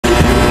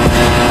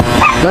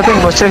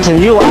Nothing but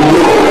chasing you.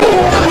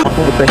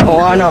 Oh,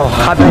 I know.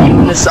 I bet you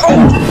in this. Oh.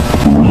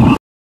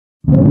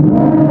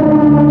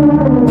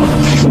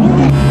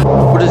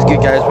 What is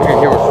good, guys? We're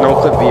here with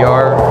Noclip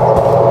VR.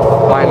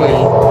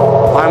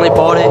 Finally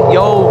bought it.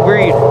 Yo,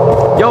 Reed.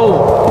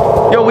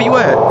 Yo, where you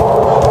at?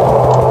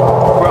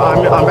 Bro,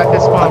 I'm back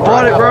at spawn. I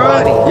bought it,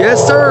 bro.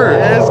 Yes, sir.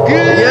 Yes, good.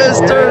 Yes,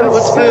 sir. Yes,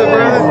 What's good,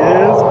 bro?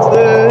 Yes,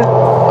 good.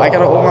 I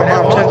gotta owe my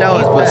mom $10,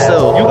 but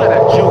still. You gotta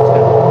juke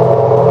him.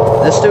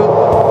 This dude?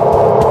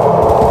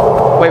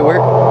 Wait,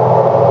 where?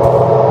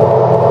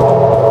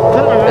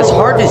 It's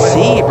hard to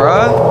see,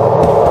 bruh.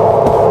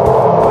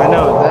 I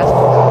know,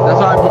 that's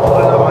why I've been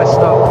putting up my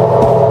stuff.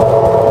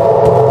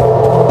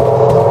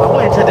 I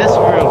went into this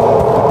room.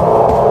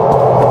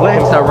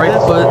 That right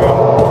foot.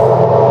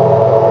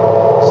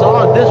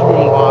 Saw this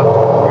room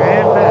locked.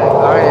 Ran back.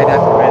 Alright,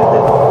 that's rented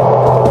it.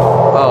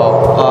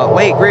 Oh,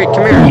 wait, Grid,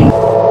 come here.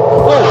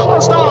 Oh,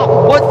 stop!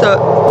 What the?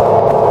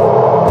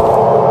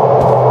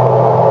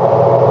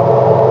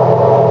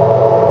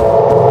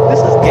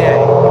 This is gay.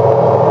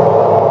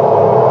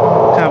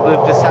 Can't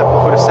believe this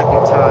happened for the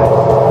second time.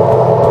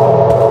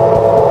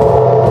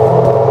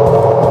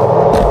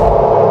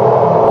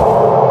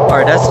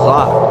 Alright, that's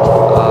locked.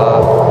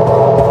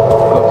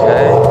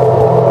 Okay.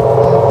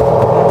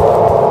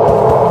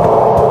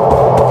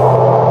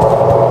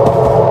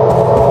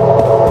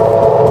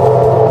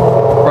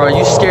 Bro,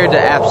 you scared the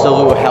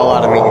absolute hell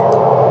out of me.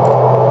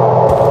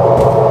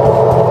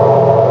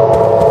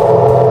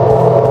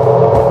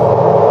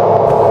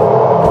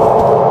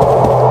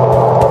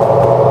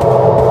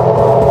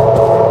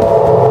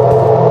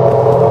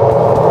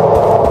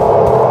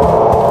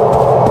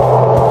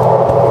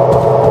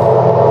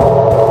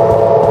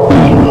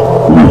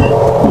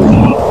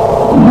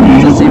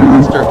 It's the same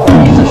monster.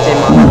 It's the same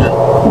monster.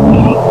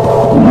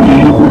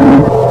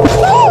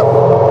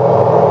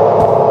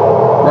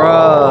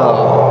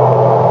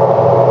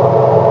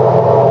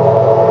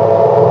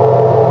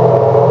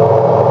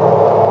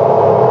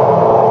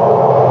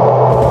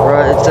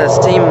 Bruh, it's that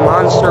same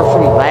monster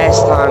from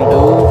last time,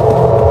 dude.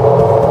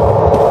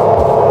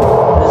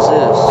 What is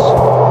this?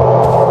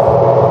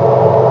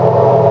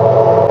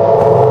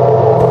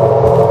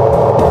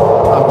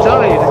 I'm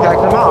telling you, this guy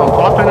come out. I'm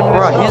popping him in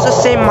Bruh, he's the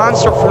same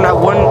monster from that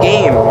one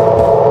game.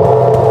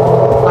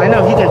 I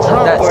know, he can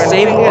teleport. That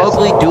same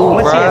ugly dude,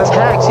 once bruh. he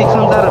attacks, he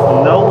comes out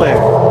of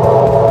nowhere.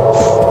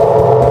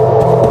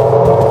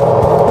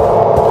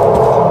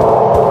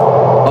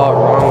 Oh,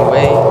 wrong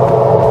way.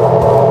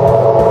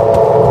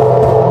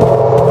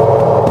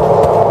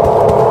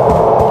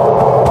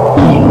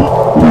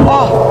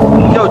 Oh,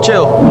 yo,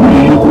 chill.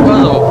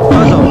 Cuzzo.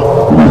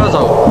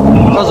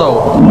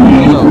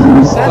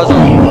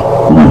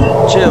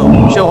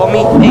 Chill,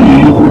 homie. Hey.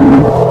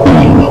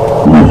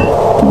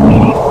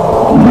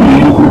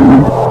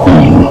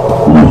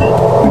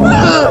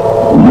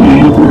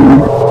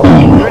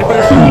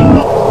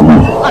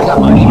 I got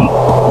money.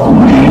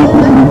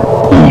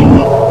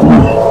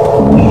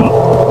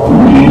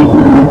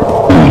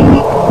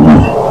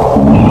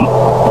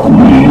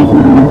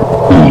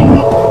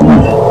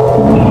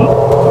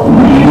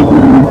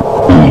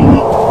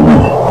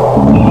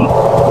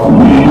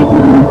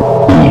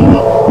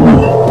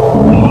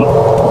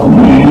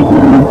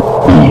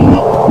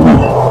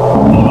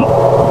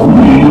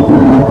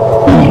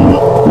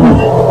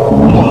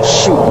 Oh,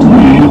 shoot.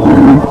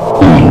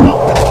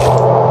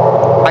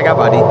 I got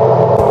body.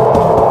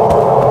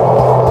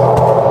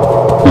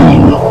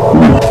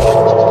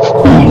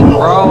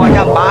 Bro, I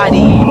got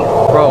body.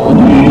 Bro, what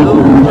do we do?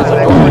 There's a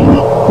door.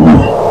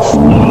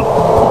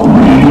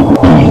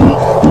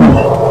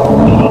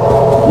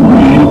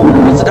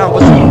 What's it down?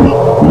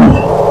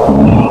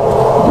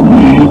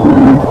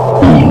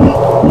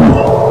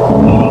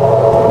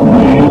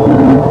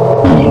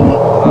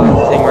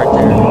 Thing right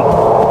there.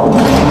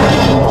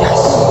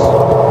 Yes.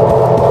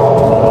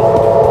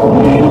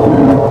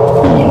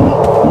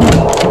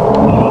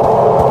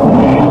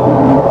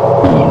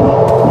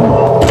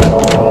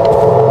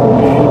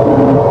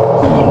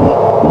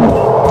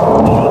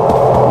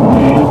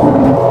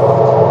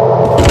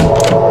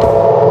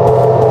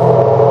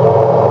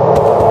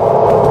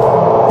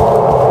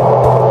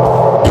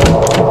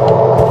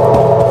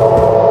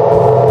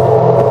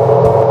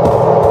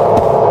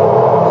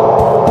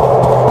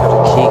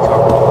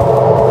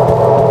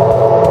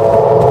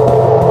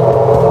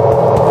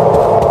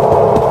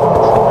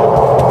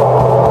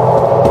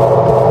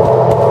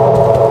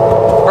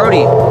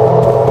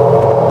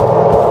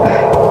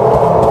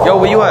 Yo,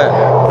 where you at?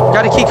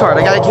 Got a key card.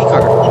 I got a key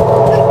card.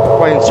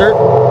 Wait, insert.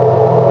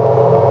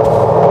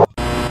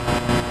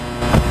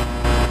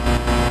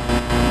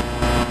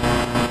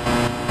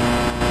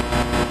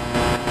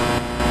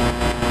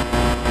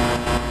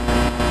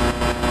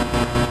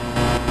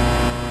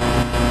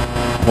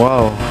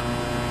 Whoa.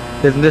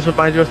 Doesn't this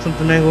remind you of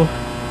something, Mangle?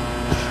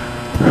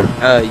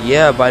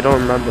 Yeah, but I don't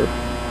remember.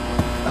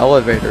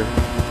 Elevator.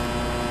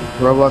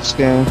 Roblox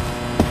game.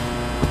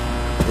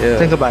 Yeah.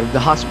 Think about it, the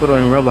hospital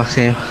in Roblox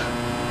game.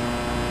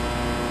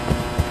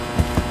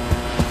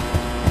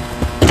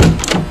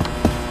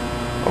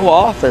 Oh,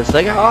 office.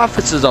 They got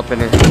offices up in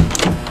here. Ooh,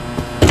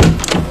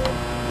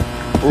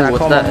 Can I what's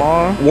call that? my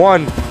mom?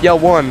 One. Yeah,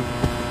 one.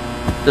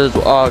 There's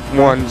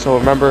one. So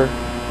remember,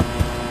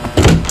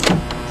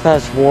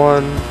 that's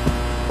one.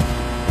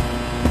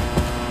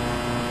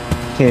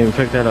 Can't even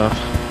pick that up.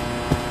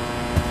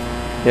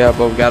 Yeah,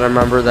 but we gotta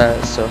remember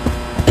that. So.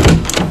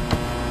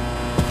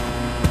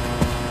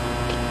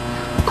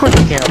 Of course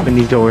you can't open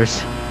these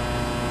doors.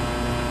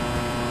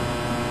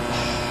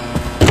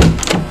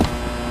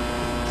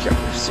 Yeah,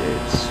 we're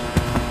serious.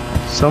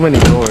 So many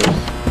doors.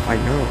 I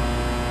know.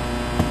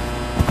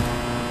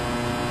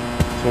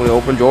 Can we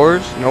open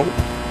doors? Nope.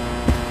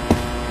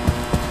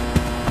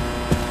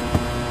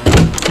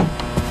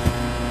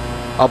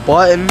 A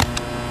button.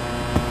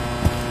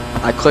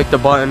 I clicked the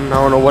button. I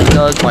don't know what it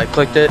does, but I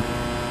clicked it.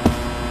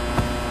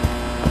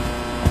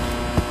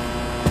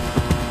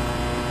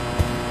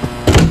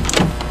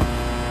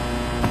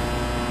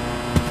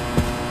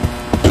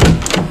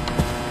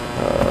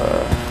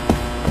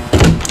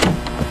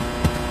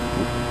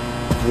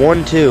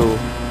 One, two.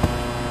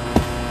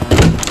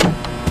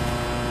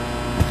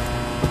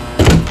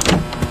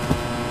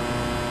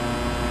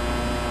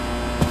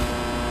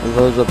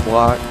 Those are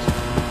blocked.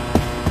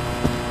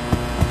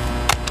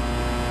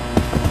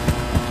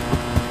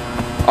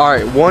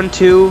 Alright, 1,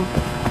 2.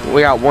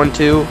 We got 1,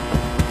 2.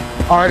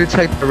 I already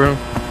checked the room.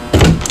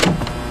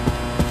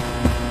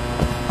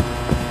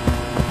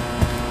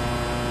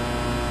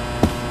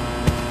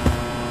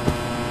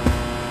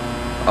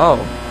 Oh.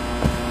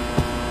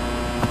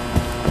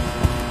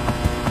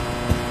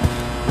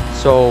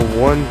 So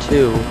 1,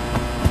 2.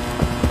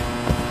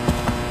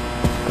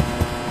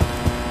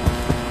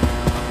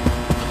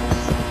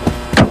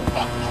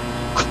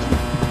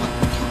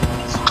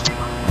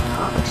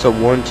 So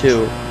 1,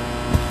 2.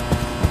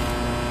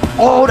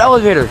 Oh, the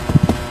elevator.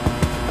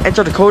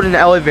 Enter the code in the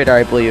elevator,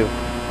 I believe.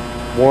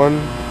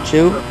 1,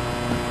 2.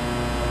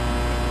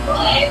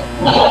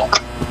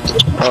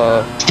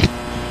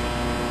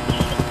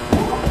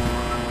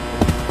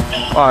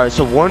 Alright,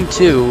 so 1,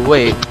 2.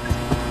 Wait.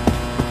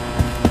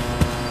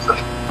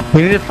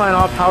 We need to find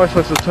all power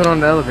switches to turn on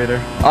the elevator.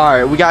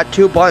 Alright, we got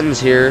 2 buttons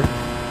here.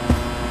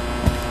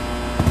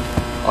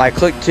 I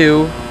clicked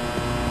 2.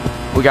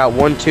 We got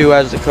 1, 2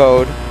 as the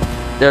code.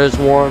 There's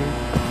 1.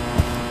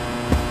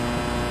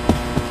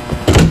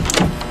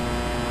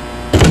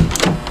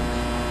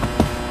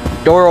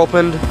 Door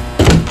opened.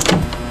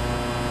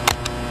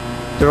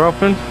 Door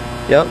open?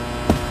 Yep.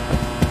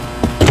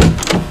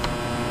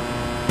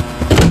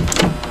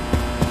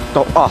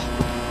 Oh.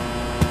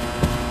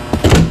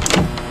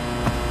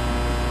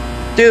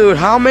 Dude,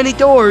 how many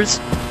doors?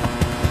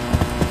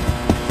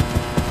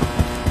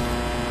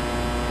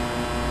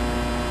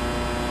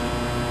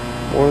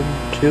 One,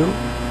 two.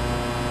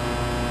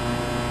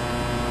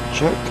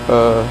 Check.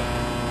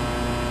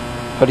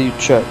 How do you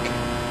check?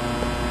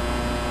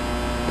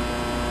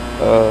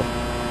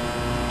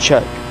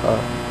 Check.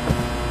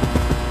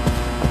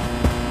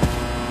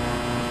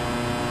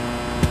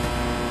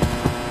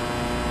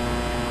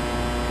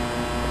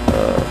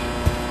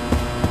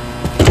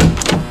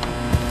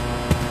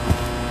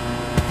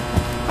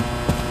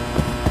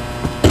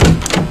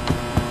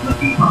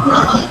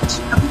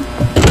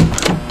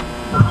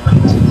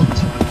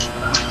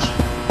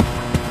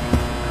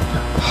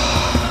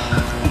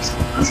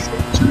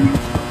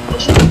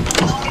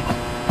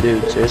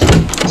 Dude, seriously?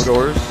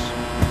 Doors?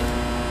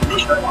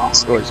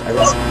 Doors,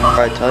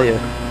 I tell you.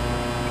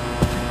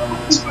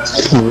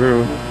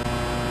 Rude.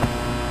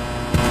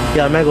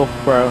 Yeah, Mego,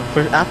 bro.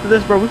 After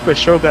this, bro, we for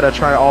sure gotta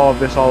try all of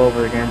this all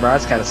over again, bro. I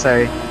just gotta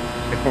say,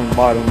 from the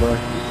bottom, bro.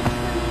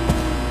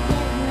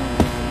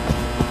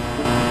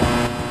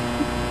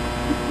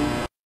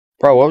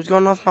 Bro, what was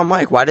going on with my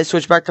mic? Why did it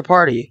switch back to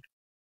party?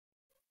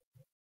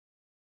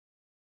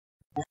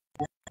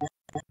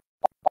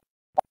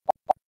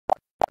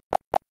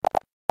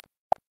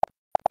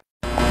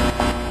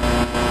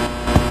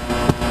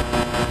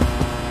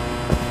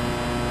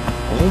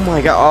 Oh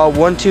my god,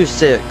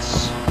 126.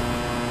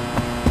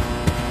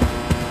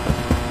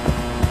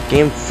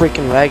 Game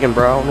freaking lagging,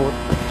 bro. I don't know what.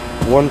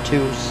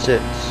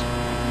 126.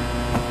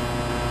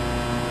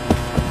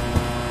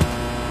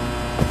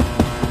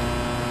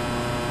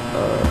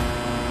 Uh,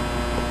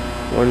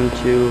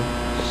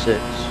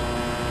 126.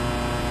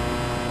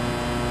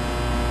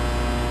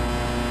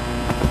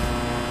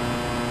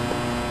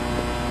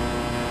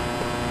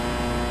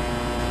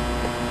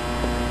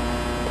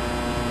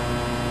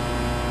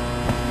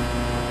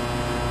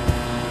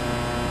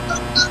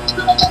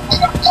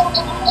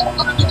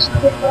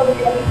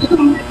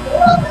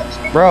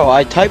 Bro,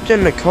 I typed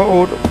in the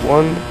code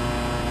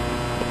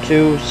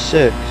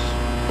 126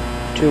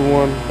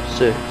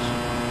 216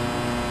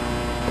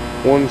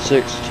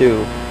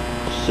 162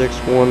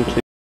 612.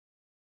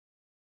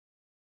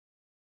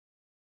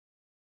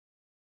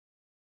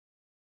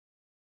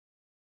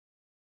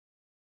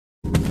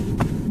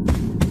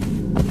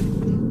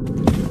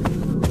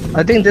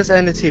 I think this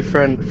entity is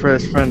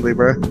friendly,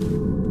 bro.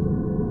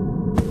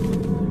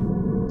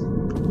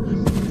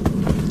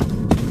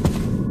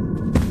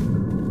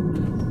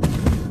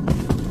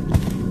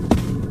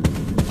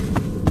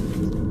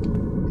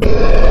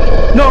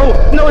 No,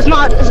 no, it's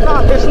not. It's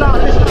not. It's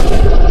not. It's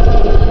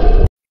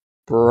not.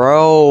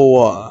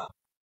 Bro.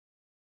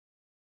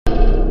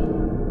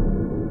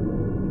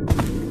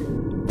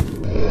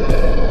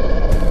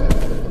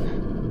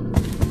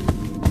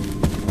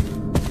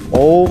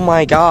 Oh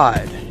my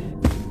god.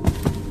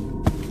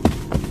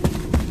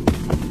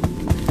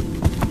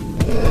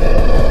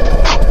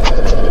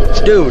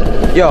 Dude,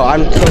 yo,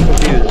 I'm so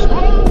confused.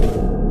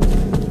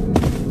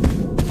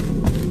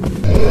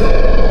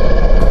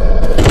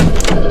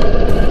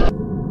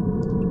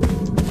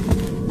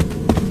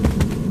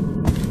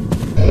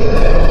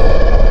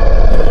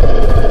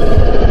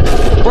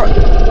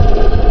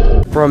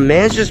 Bro,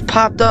 man just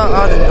popped up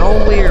out of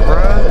nowhere,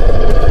 bruh.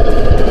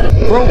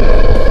 Bro,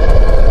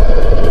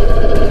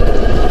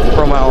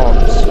 my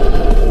arms.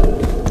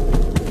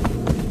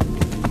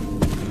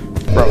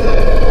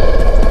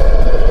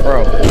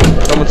 Bro,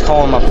 someone's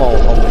calling my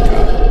phone.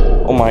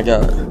 Oh my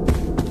god.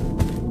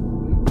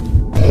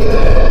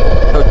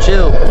 Yo,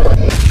 chill.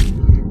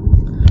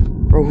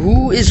 Bro,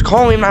 who is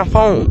calling my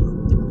phone?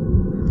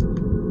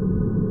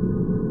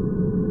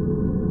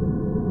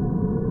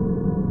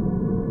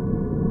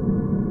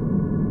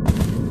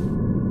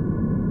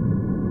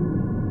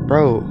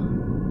 Bro,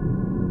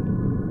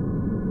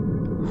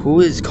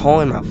 who is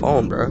calling my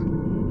phone, bro?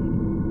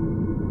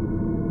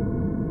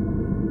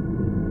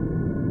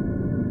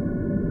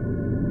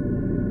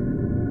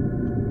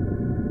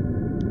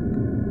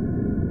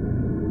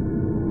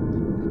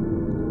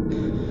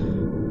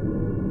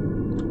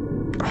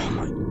 Oh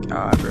my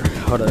god, bro.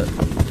 Hold up.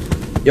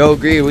 Yo,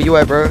 Greed, where you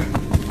at, bro?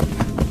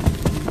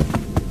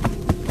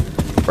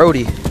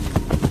 Brody.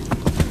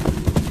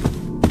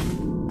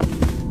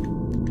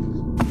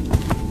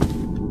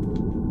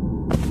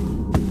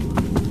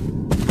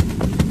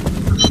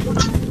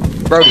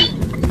 Brody.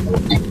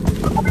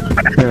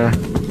 Yeah.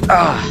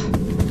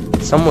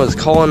 Someone was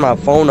calling my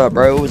phone up,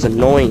 bro. It was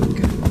annoying.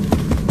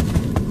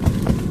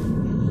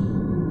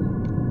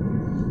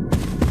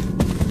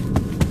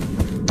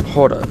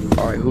 Hold up.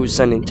 Alright, who's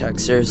sending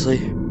text? Seriously?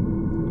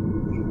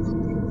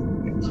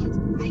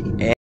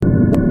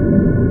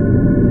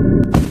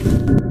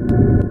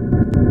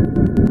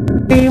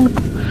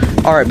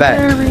 Alright, back.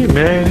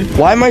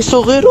 Why am I so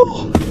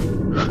little?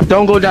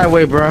 Don't go that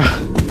way, bro.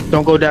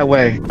 Don't go that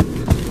way.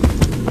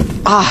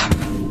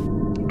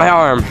 My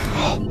arm.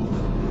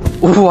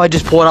 Ooh, I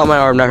just pulled out my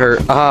arm. That hurt.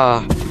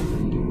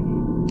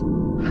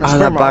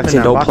 That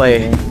boxing don't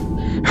play.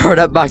 Or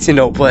that boxing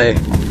don't play.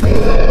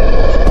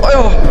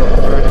 Oh.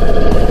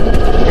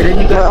 And then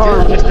you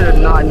got Mr.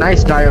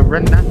 Nice Guy of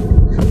Red.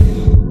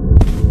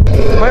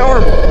 My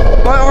arm.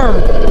 My arm.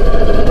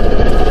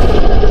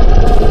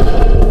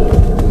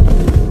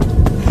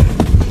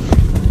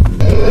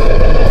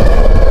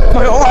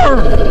 My arm.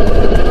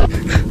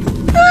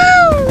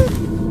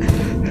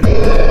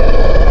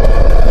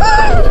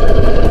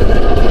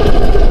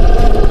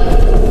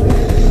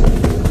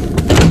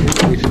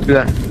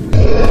 Yeah.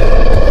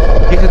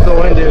 He could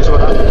go in there is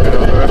what I'm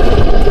doing, bro.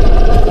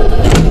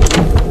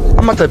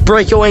 I'm about to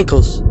break your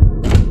ankles.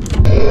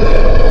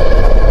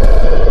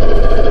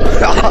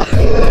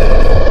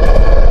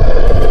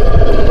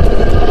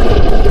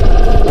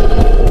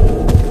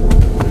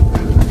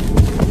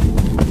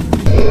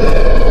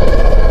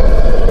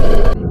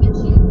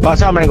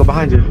 Watch out, man, go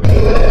behind you.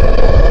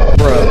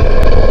 Bro.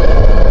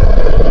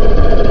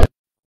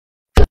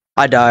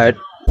 I died.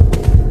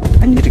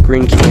 I need a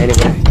green key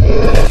anyway.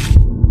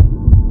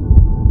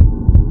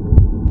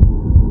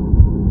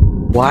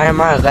 Why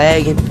am I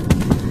lagging?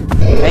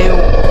 Hey,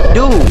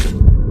 dude!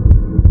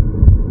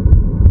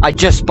 I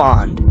just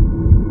spawned.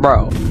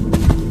 Bro.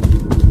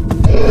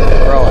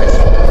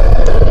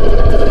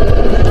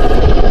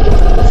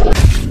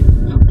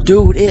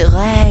 Dude, it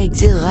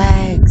lags,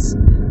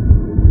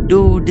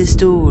 Dude, this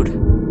dude.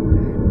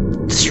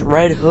 This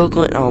red hook,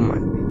 oh my.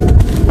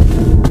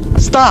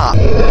 Stop!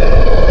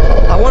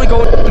 I wanna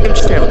go in the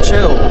channel,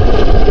 chill.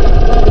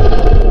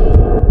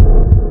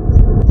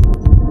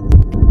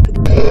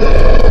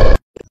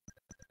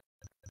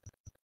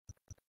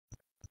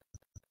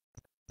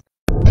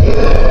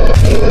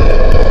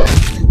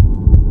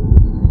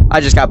 I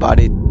just got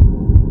bodied.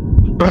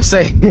 Bro,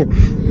 say,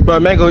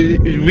 bro, Mango,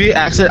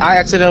 I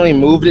accidentally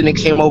moved it and it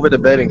came over the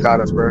bed and caught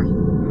us, bro.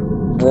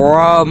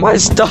 Bro, my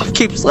stuff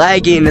keeps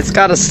lagging. It's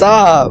gotta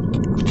stop.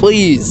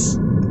 Please.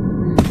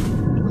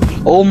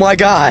 Oh my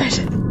god.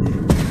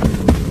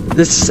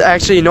 This is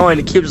actually annoying.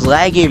 It keeps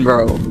lagging,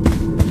 bro.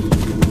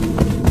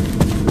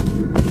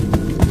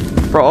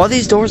 Bro, all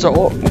these doors are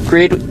all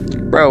great.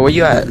 Bro, where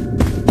you at?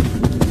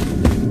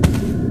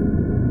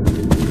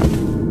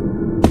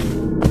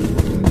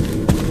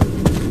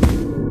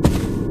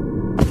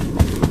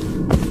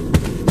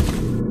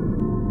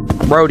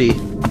 Brody,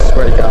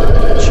 swear to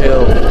God,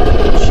 chill,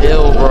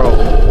 bro,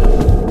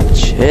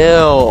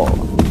 chill,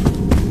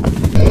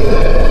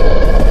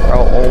 bro.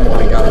 Oh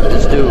my God,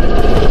 this dude,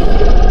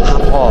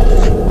 hop off.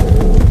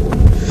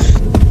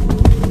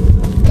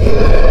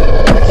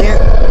 I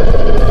can't.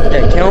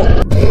 Yeah, count.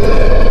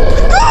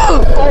 Oh,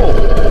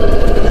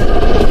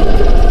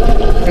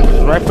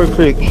 right for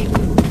quick.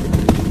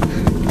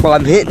 Bro,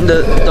 I'm hitting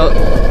the...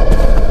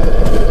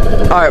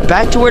 Alright,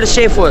 back to where the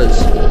safe was.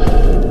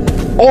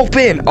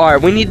 Open!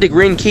 Alright, we need the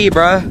green key,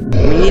 bruh.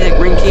 We need a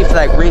green key for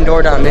that green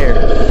door down there.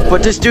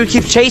 But this dude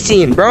keeps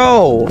chasing,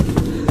 bro.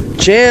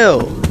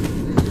 Chill.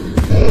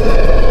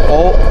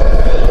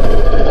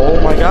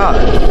 Oh my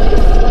god.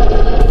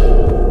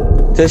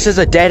 This is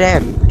a dead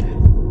end.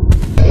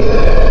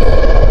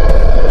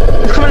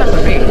 It's coming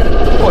after me.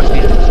 Of course he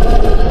is.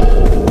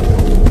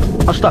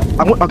 I'll stop.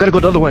 I gotta go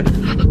the other way.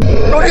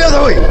 Go the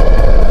other way!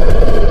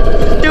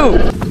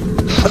 Dude!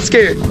 I'm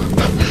scared.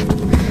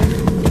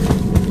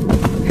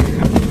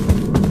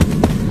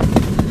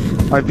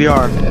 My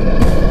VR.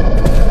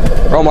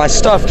 Bro, my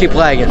stuff keep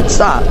lagging.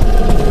 Stop.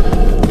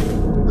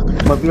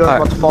 My VR is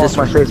about to fall off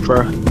my face,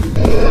 bro.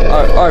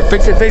 Alright,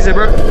 fix it,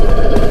 bro.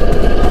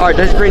 Alright,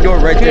 there's a green door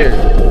right there.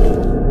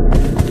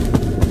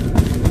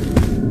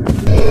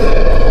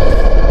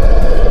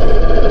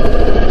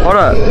 Hold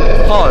up.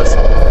 Pause.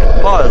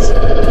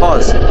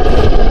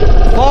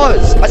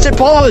 I said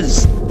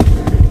pause.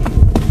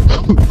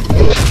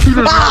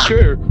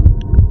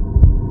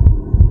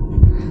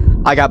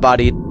 I got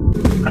bodied.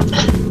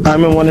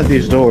 I'm in one of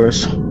these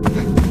doors.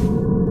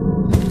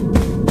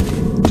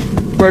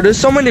 Bro, there's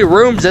so many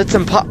rooms, it's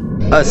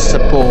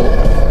impossible.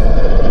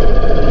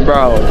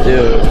 Bro,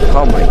 dude.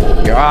 Oh my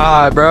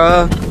god,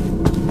 bro.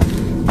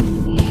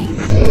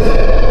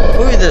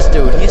 Look at this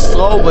dude. He's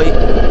slow, but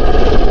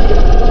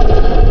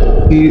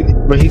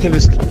he can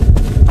just...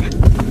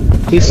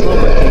 He's slow,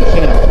 but he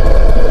can't.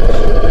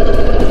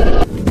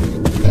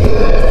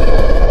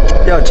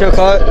 Yo, chill,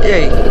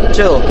 hey,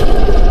 chill.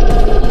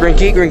 Green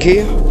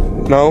key?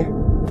 No.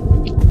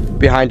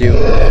 Behind you.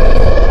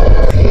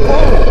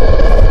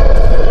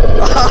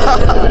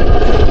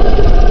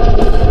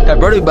 That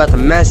brother about to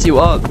mess you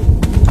up.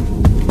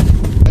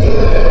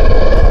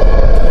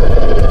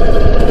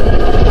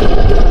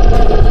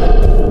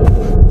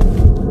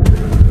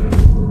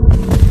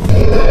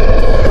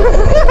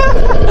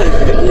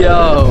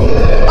 Yo.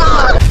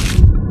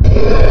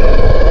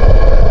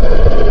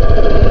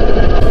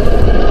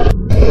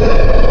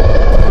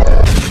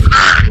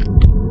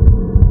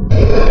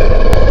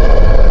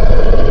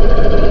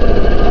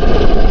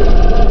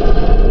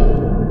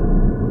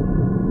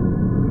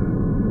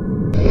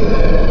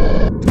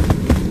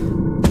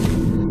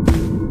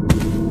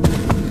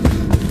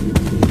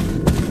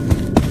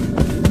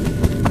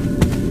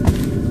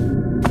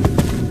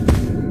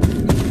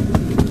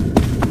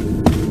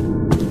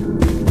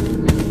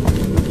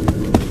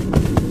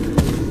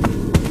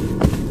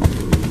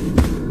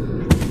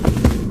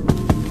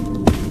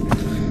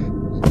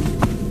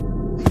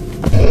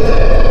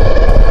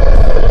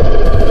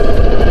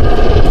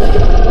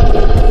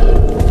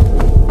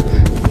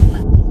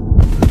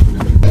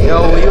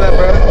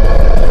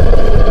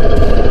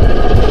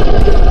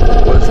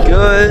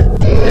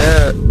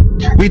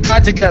 We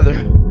died together.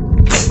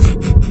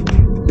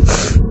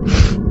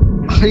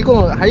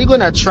 How you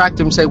gonna attract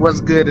him, say what's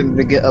good, and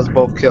to get us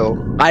both killed?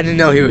 I didn't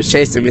know he was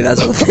chasing me,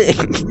 that's the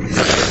thing.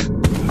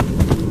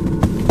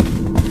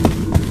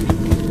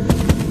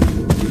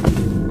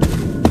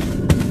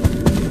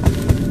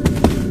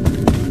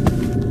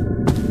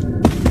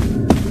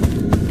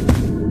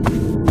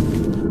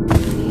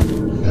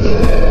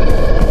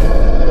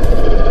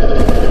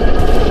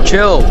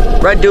 Chill,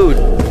 red dude.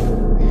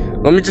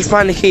 Let me just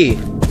find the key.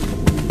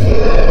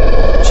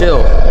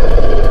 Chill.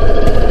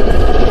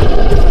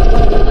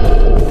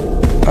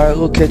 Alright,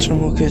 little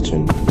kitchen.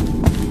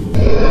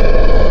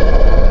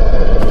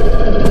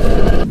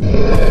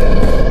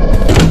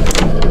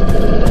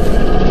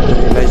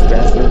 Nice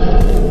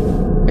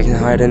bathroom. I can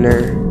hide in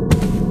there.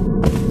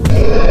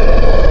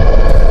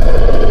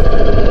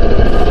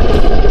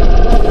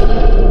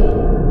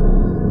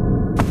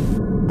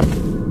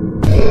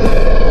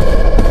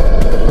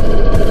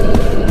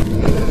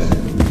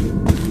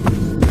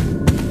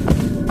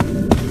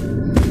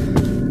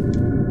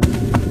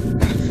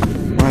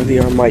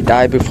 VR might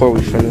die before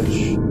we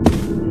finish.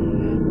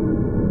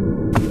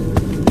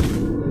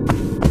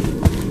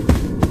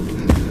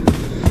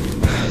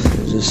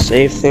 There's a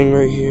save thing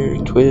right here.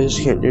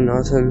 Twist, can't do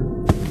nothing.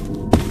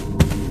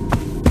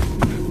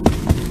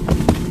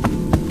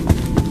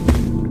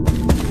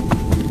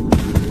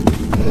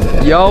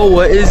 Yo,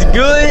 what is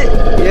good?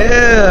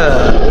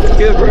 Yeah, it's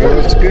good, bro.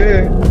 It's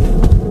good.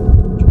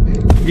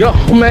 Yo,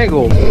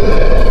 Mango.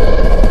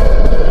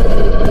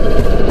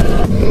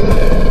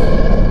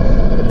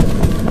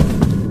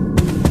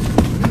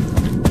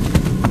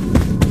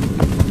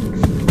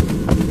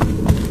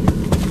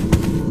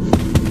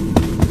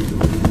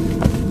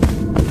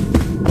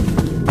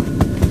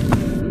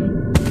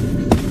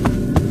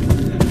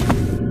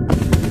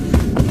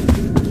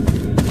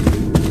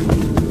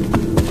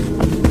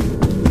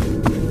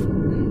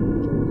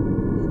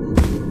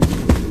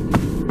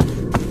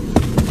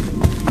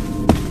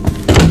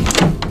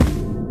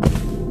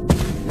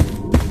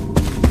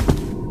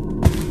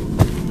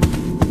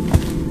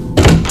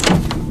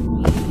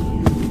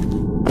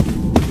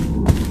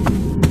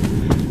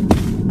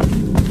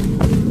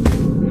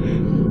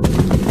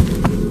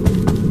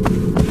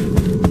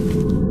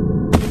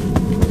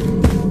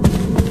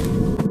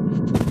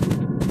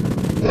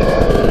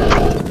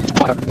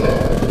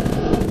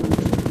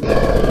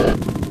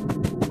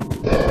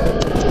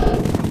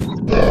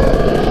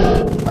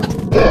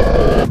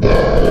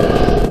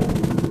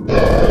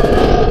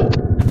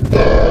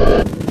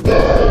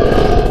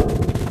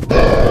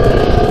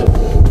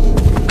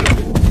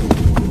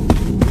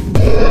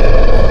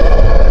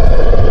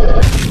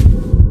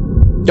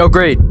 Yo,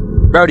 great.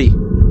 Brody.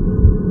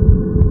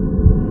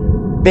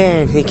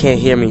 Man, he can't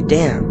hear me.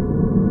 Damn.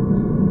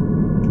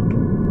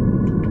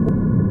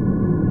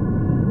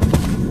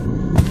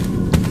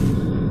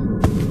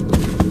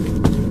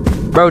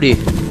 Brody.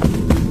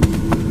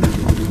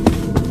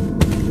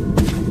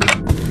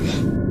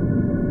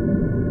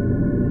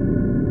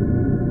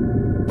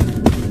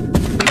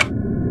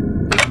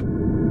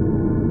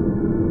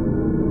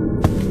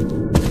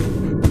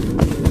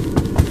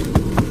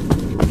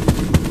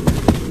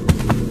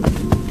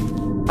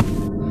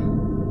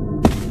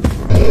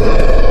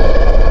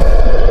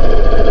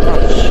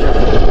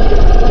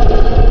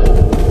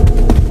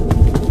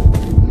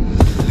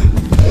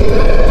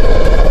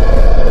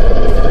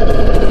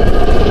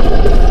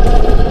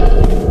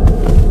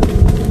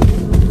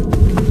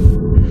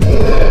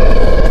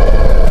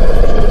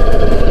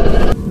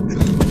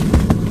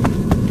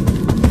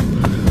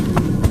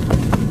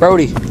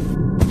 Brody.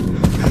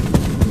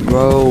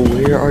 Bro,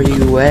 where are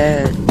you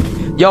at?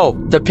 Yo,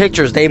 the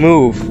pictures, they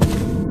move.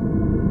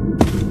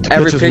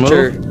 Every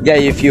picture, move? Yeah,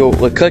 if you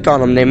click on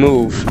them, they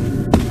move.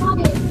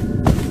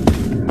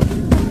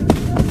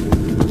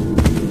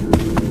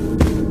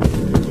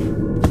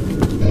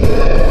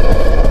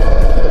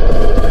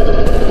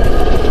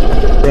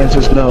 The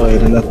answer's no,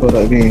 Aiden, that's what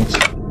that means.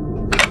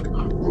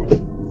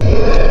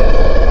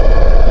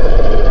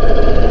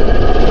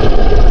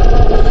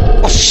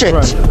 Oh shit!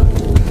 Run.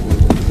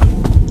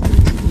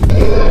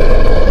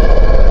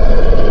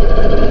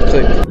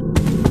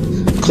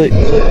 Click.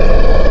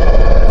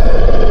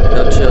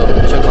 No, chill,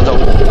 control.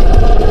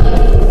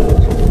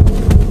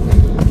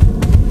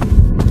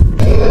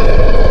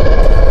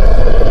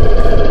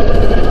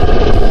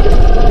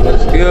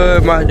 What's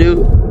good, my dude?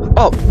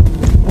 Oh,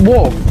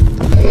 whoa.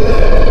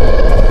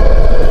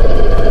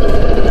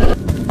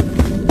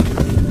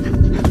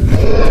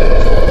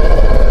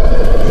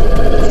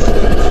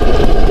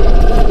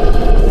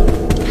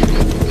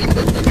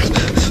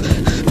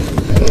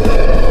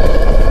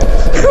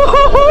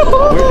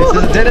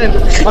 This is dead end.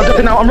 I'm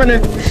jumping out, I'm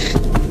running.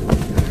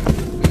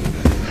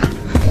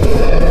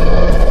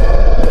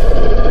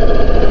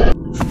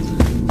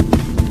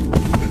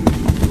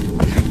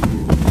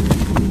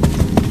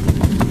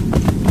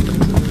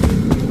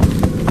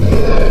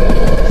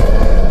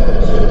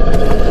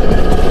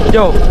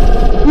 Yo,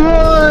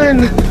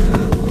 run!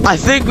 I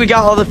think we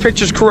got all the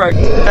pictures correct.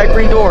 That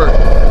green door.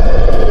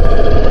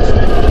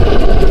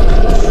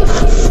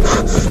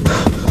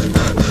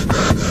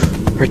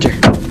 Right there.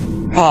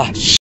 Ah,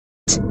 shit.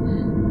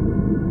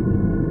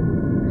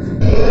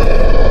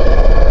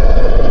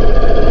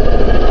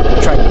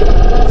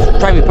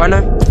 Try me,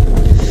 partner.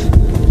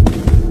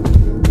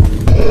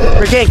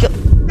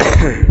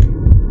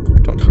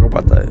 Don't talk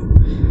about that.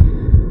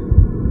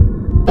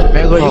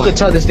 Man, look, you could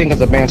tell this thing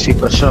is a banshee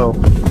for sure.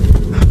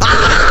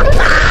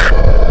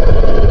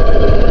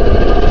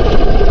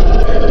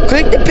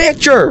 Click the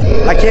picture.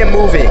 I can't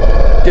move it,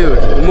 dude.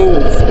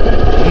 Move.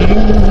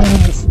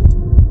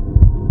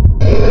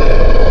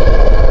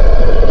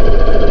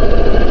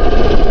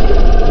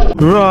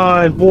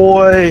 Run,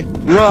 boy.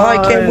 Run.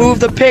 I can't move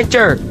the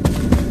picture.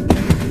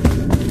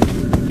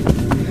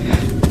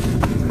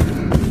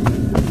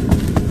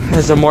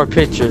 There's some more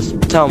pictures.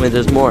 Tell me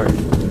there's more.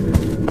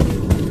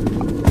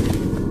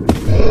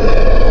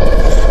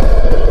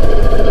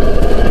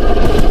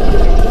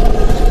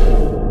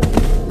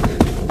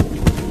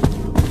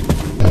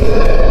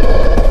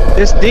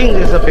 This thing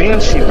is a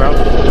banshee, bro.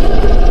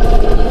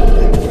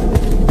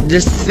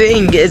 This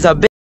thing is a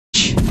bitch.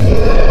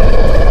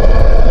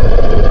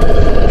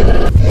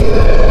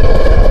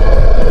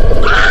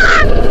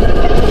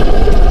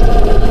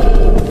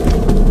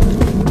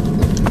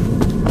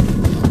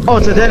 Oh,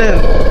 it's a dead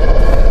end.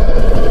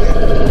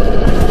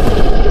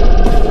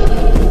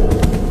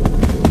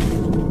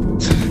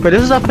 But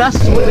this is the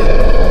fastest way.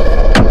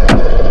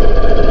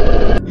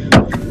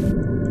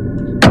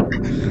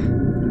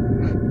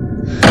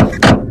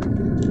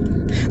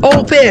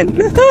 Open!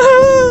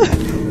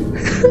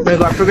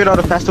 Man, I figured out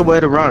a faster way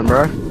to run,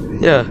 bro.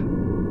 Yeah.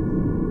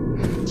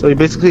 So you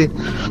basically...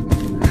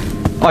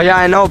 Oh yeah,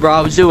 I know, bro. I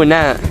was doing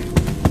that.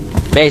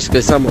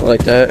 Basically, something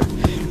like that.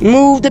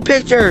 Move the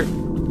picture!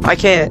 I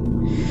can't.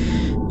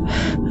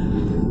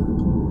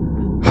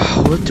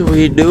 What do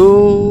we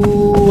do?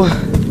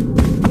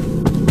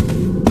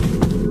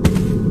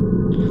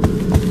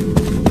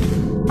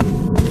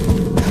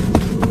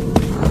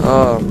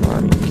 Oh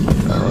my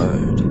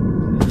god.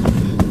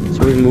 So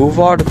we move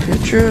all the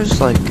pictures?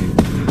 Like...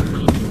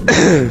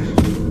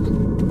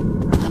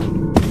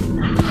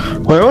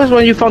 Where was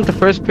when you found the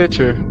first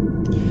picture?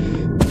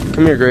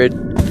 Come here, Grid.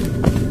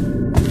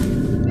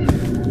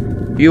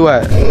 You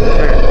at?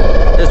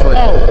 This way.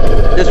 Oh.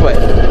 This way.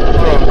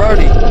 Hold on,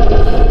 Brody.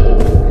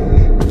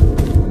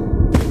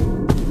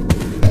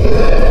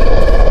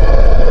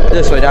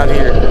 This way, down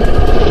here.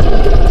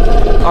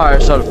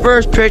 Alright, so the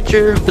first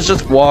picture, let's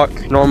just walk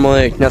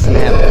normally, like nothing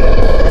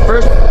happened.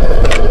 First...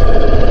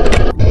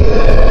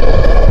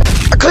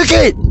 I click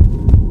it!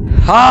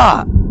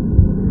 Ha!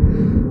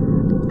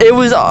 It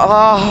was,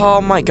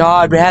 oh my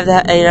god, we have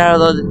that 8 out of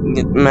the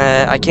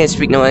Man, I can't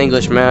speak no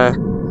English, man.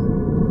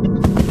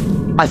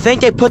 I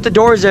think they put the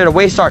doors there to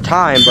waste our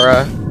time,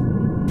 bruh.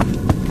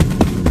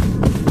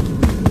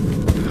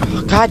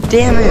 God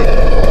damn it.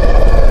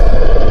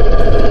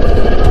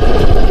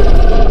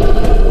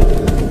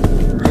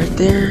 Right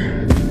there.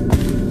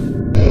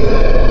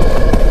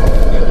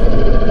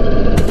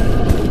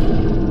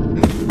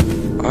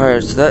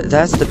 Alright, so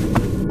that's the...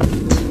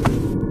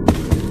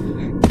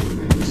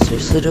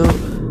 Seriously, dude?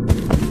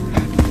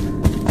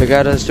 They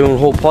got us doing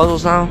whole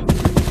puzzles now?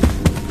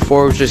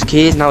 Before it was just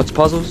keys, now it's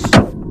puzzles?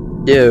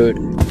 Dude.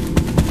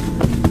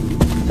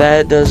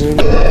 That doesn't...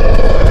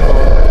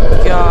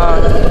 Oh,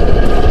 God.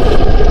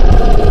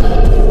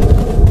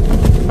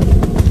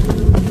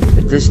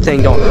 If this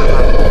thing don't...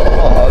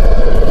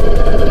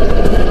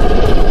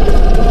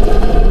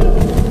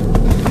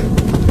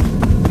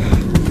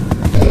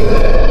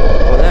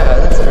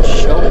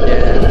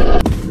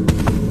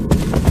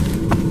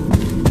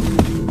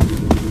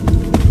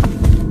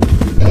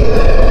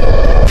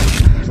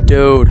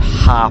 Dude,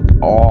 hop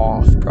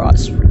off, bro. I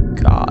swear to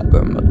God,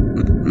 bro.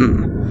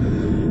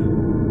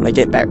 When I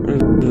get back,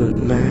 man,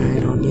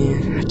 oh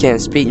man, I can't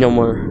speak no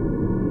more.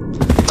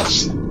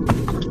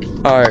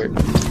 Alright.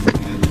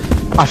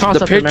 I found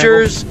the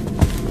pictures.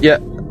 Yeah.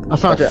 I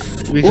found it.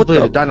 We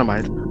completed the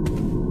dynamite.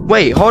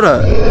 Wait, hold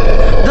up.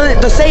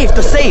 The safe,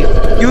 the safe.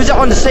 Use it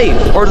on the safe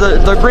or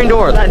the green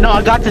door. No,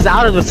 I got this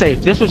out of the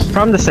safe. This was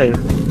from the safe.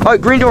 Oh,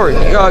 green door.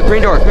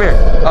 Green door. Come here.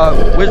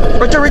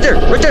 Right there, right there,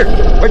 right there,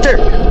 right there.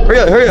 Hurry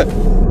up, hurry up.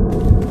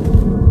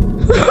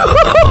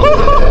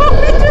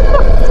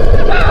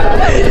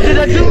 Did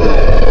I do?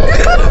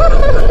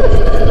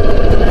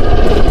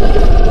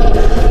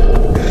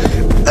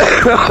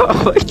 Oh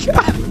my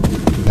God.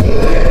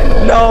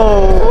 No.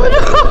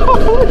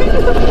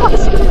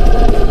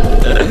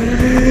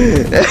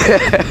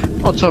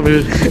 Don't tell me.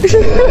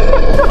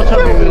 Don't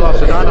tell me we lost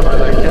the dynamite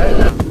like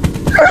that.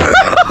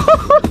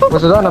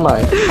 What's the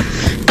dynamite?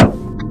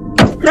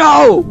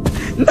 No!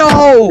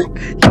 No!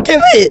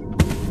 Give it!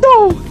 No!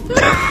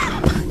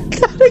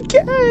 Not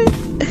again!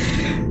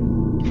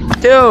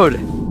 Dude!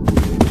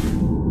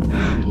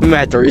 We might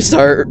have to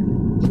restart. We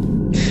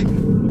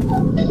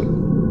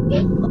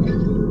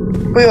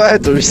might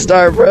have to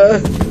restart, bruh.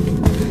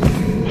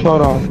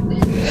 Hold on.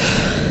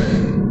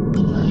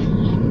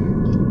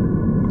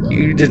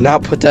 You did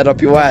not put that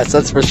up your ass,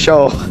 that's for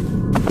sure.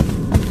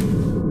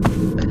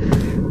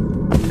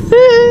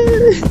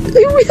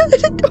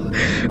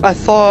 I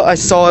thought I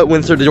saw it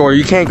went through the door.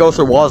 You can't go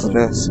through walls in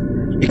this.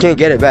 You can't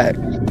get it back.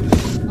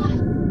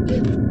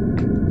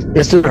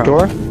 It's through the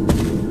door?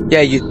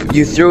 Yeah,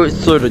 you threw it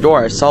through the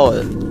door. I saw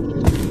it.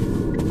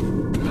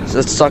 So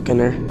it's stuck in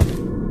there.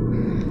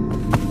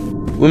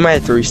 We might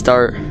have to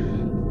restart.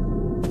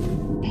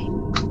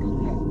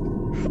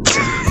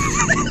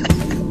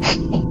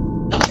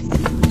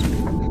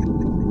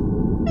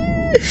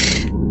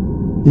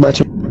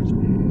 But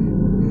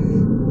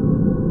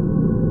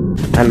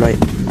I might.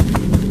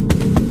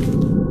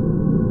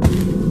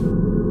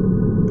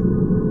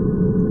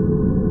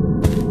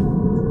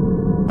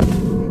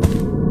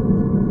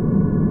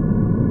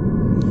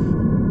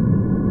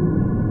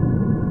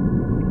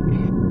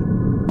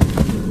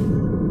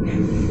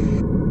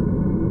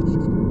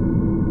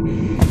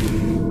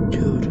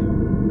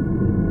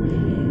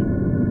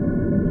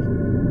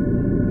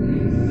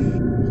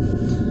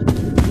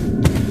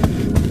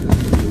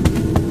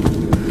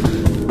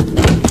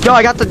 Yo,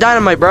 I got the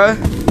dynamite, bro.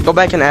 Go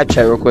back in ad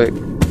chat real quick.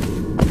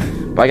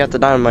 But I got the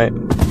dynamite.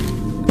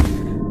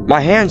 My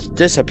hands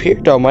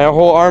disappeared though. My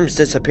whole arms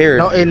disappeared.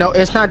 no,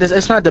 it's not this.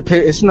 It's not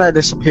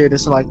disappeared.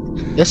 It's like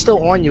it's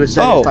still on you. It's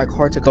just like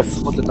hard to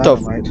control the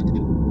dynamite.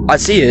 I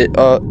see it.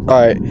 All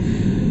right.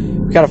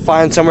 We gotta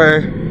find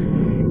somewhere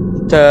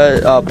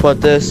to put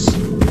this.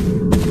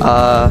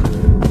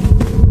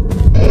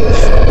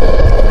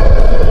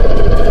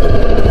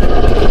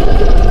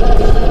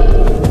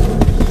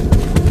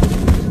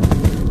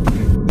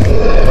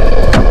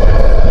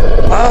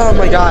 Oh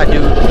my God,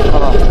 dude.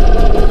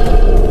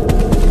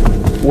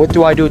 What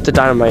do I do with the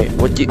dynamite?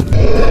 What do you...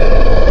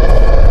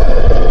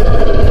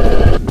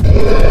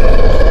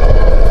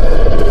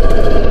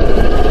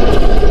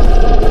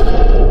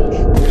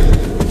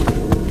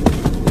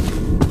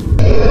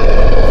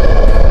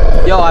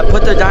 Yo, I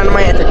put the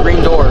dynamite at the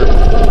green door.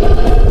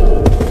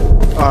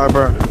 Alright,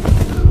 bro.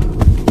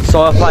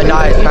 So if I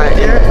die, it's not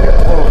here.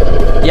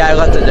 Yeah, I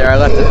left it there. I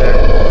left it there.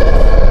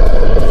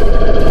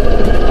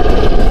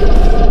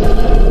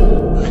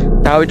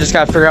 Now we just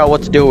gotta figure out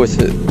what to do with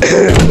it.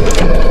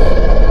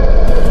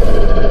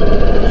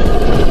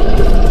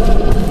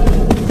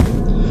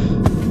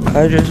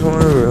 I just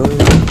wanna really...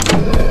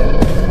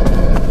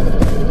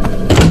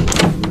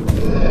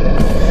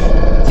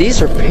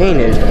 These are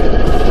painted.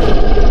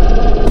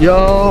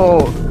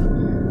 Yo!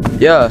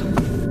 Yeah.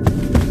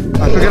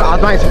 I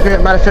might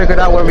have figured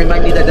out where we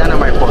might need that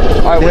dynamite for.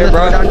 Alright, wait,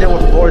 bro. There's a door down there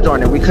with boards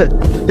on it.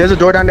 There's a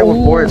door down there with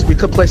boards. We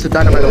could place the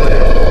dynamite over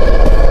there.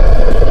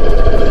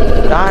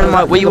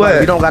 Dynamite, where you at?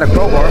 We don't got a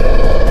crowbar.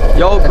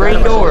 Yo,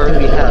 green door.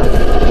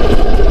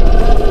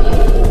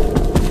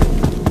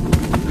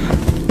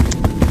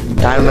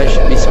 Dynamite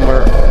should be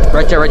somewhere.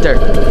 Right there, right there.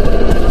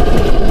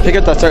 Pick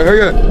up that side.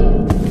 Hurry up.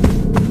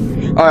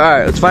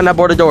 Alright, let's find that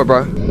boarded door,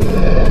 bro.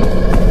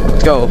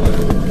 Let's go.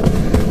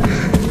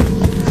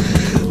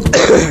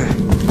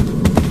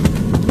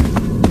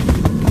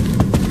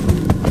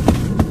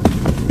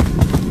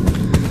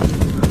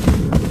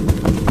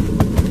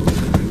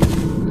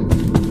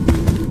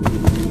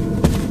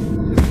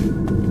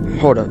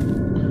 Hold up.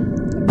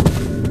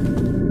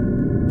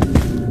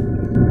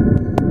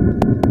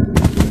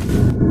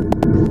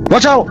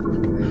 Watch out!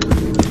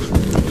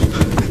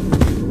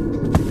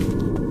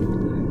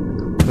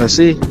 Let's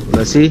see.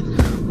 Let's see.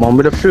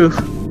 Moment of truth.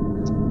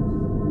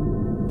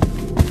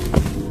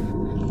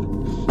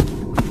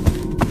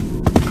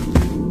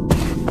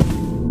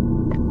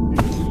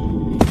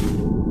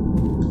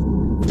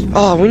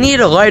 Oh, we need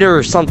a lighter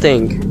or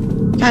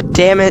something. God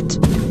damn it.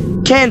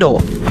 Candle.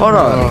 Hold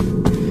on.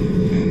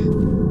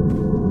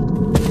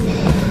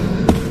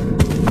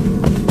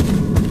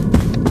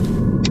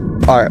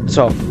 Alright,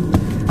 so.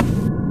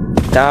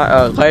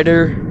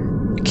 Lighter,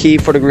 key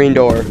for the green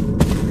door.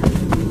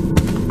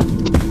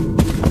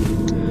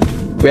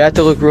 We have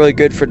to look really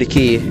good for the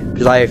key,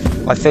 because I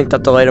think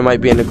that the lighter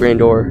might be in the green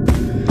door.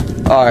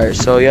 Alright,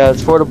 so yeah,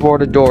 it's for the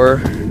boarded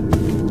door.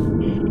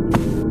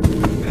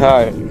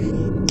 Alright.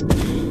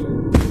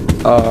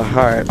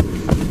 Alright.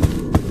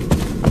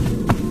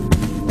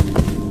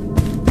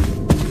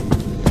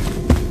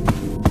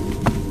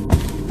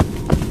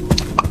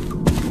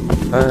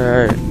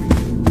 Alright.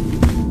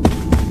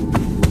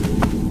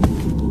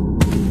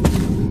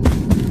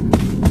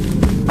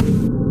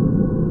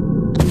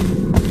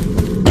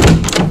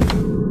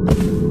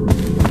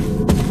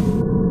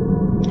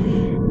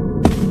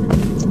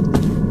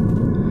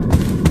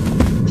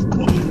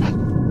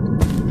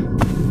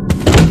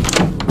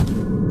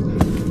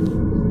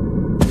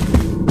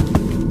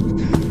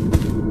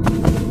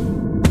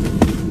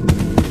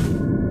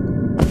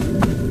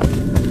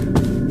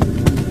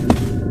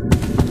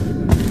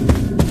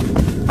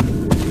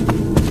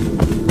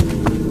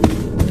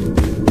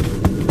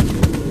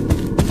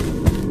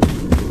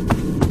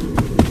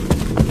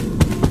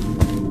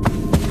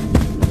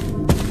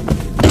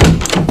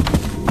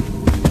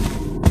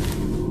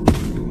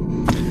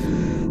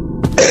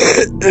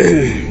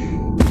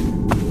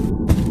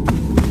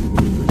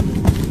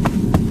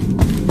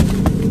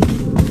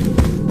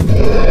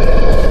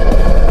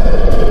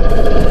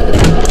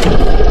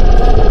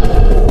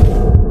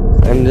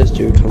 And this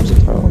dude comes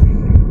to town.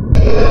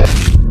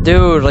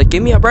 Dude, like,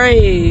 give me a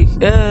break.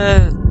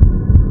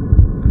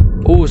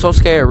 Ooh, so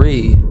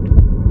scary.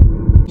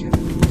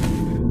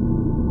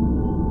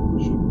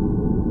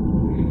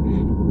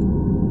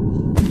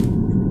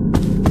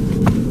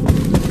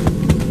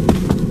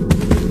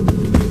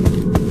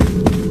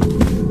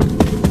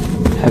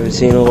 Haven't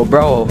seen a little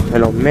bro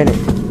in a minute.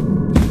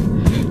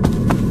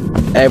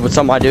 Hey, what's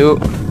up, my dude?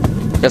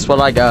 Guess what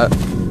I got?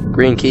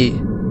 Green key.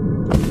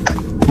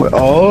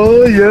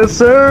 Oh, yes,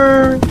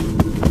 sir.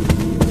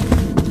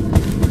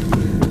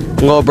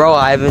 Little bro,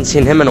 I haven't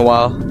seen him in a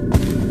while.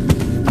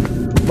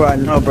 Bro, I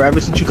know, bro.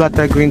 Ever since you got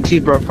that green key,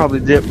 bro, probably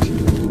dipped.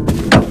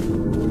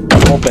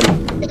 Open.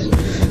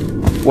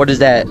 What is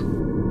that?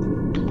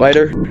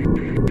 Lighter?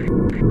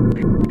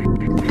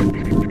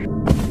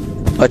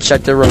 Let's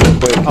check the room real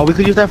quick. Oh, we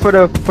could use that for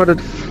the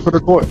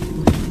port.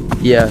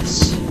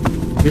 Yes.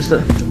 Use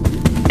the.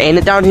 Ain't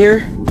it down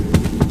here?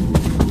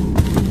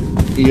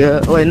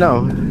 Yeah. Wait,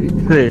 no.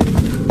 Here.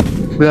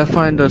 We gotta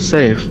find a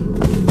safe.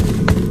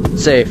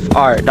 Safe.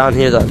 Alright, down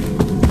here then.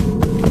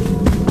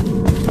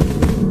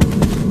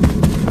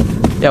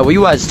 Yeah, where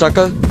you at,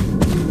 sucker?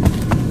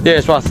 Yeah,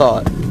 that's what I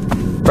thought.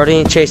 Brody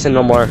ain't chasing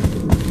no more.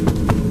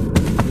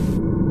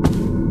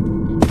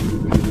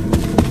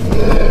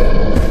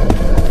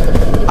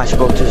 I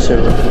spoke too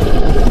soon.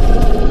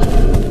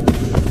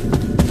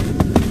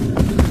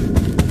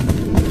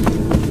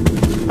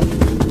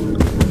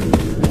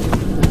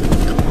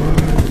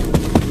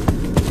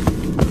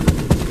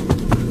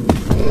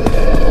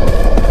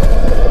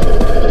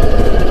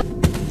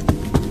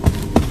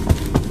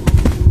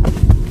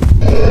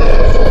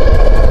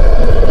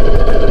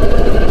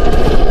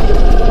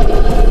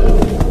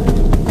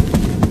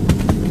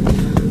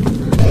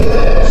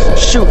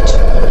 Shoot!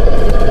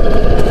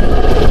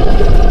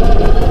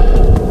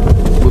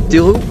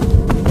 Whoop-de-loop.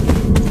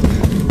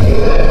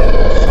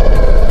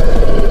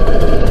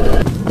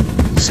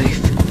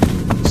 Safe.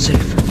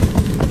 Safe.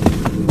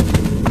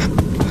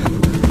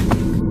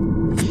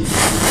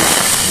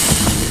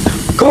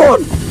 Come on!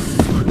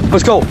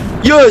 Let's go!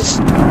 Yes!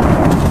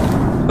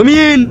 Let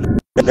me in!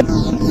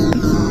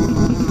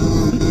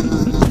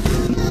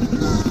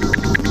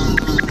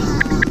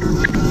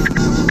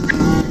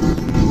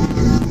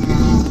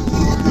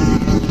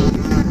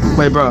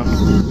 Wait, bro.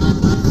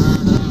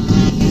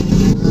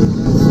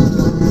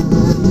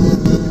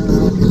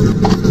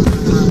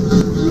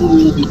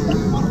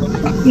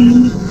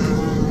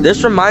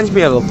 This reminds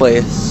me of a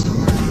place.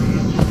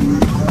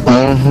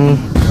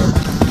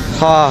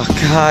 Oh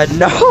god,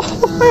 no!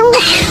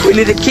 We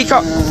need a key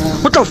card.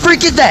 What the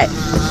freak is that?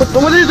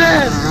 What is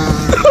that?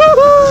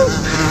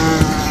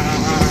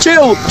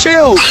 Chill,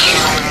 chill.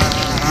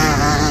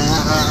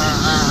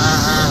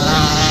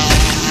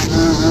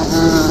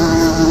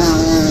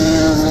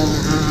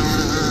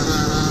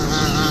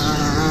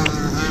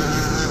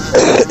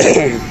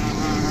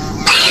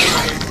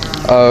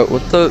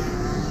 What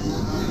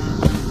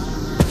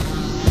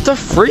the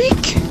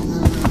freak?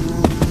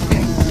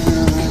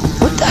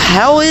 What the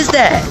hell is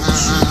that?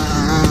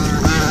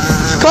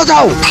 Go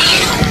down!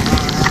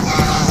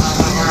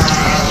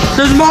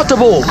 There's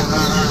multiple!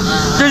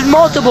 There's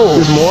multiple!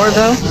 There's more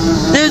though?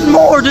 There's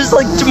more! There's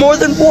like more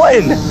than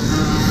one!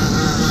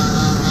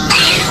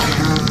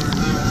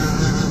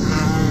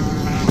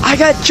 I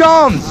got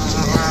jumped!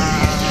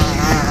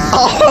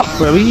 Oh!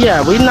 Well,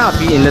 we not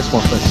beating this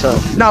one for sure.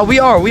 No, we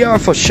are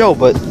for sure,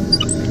 but...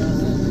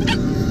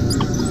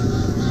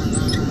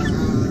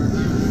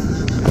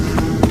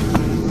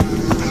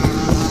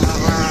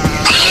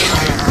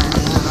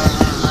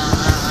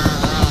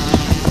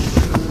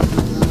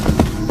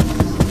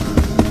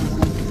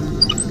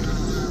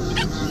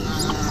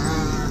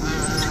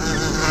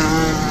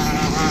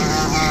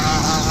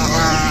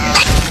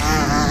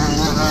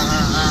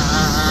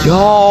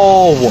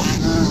 Yo!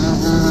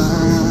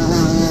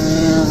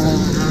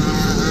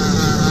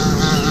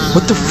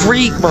 What the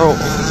freak, bro?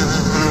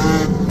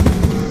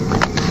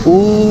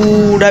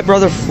 Ooh, that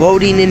brother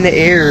floating in the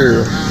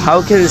air.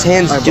 How can his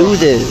hands do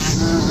this?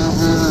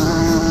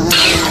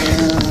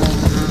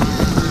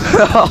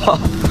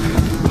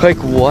 Like,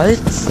 what?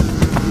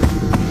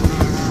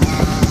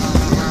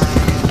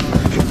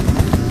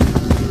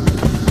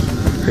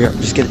 Hurry up,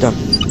 just get it done.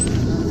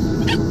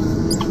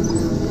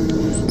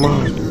 Come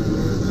on.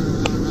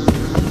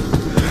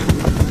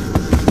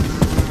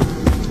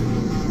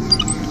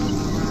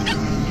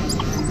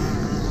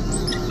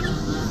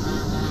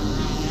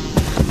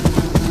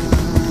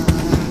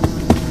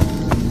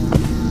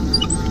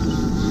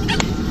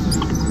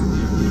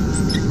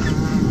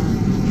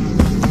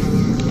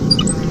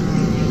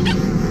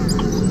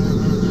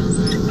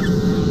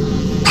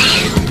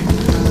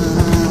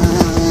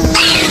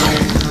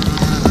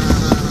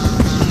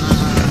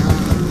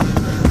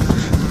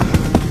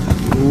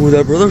 Ooh,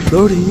 that brother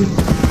floating.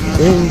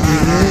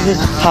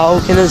 How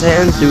can his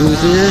hands do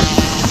this?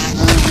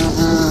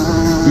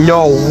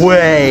 No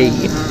way!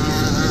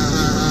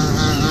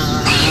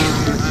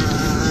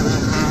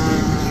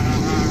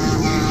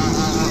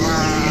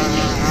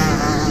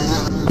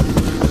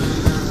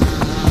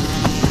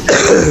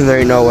 There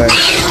ain't no way.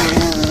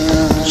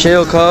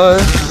 Chill,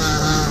 cuz.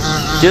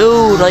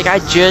 Dude, like I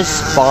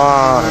just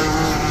spawned.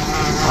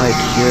 I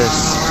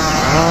just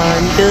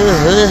spawned.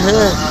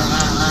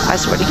 I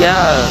swear to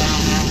God.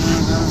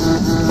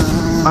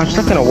 I'm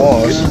stuck in a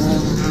wall.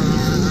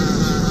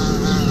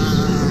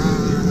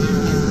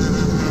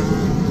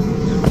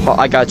 Oh,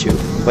 I got you.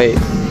 Wait.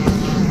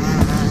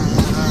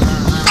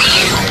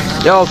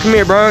 Yo, come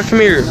here, bro. Come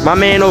here. My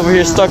man over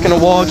here stuck in a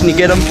wall. Can you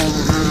get him?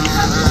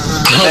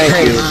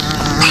 Thank you.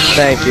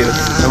 Thank you.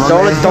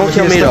 Don't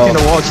kill me though. Stuck in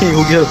a wall. Can you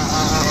go get him?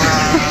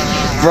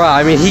 Bro,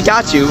 I mean, he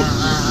got you.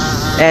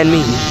 And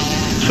me.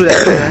 True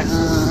that, true that.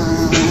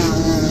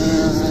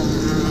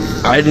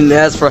 I didn't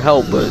ask for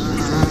help, but...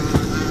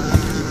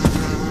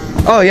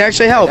 Oh, he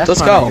actually helped. Let's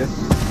go. Good.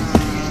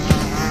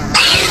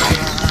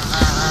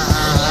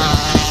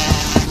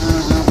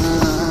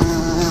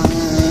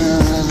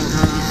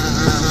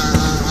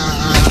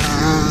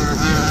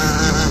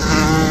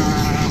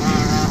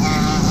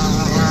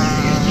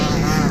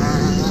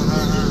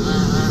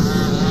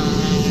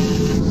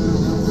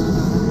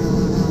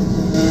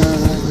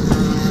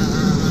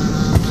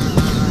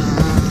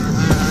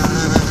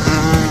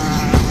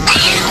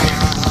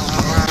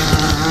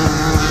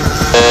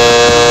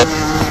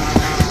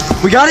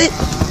 We got it?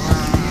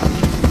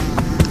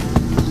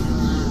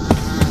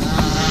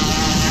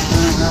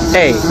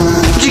 Hey,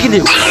 what you can do?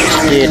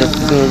 Yeah,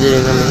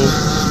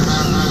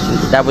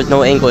 that was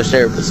no English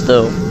there, but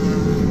still.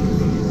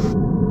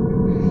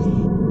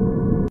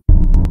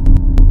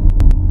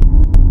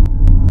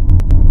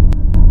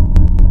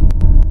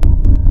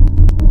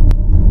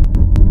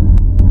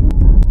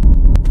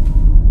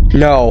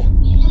 No.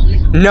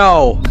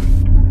 No.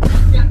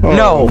 Oh,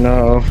 No.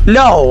 No.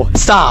 No.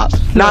 Stop.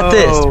 Not No.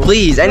 this.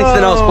 Please.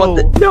 Anything else but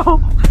the...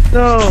 No.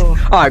 No.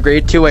 I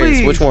agreed. Two ways.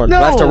 Please, Which one? no.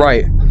 Left or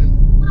right?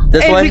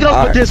 This Hey, way? we go All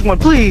with right. this one,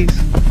 please.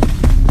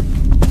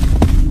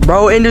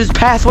 Bro, and there's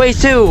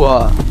pathways too.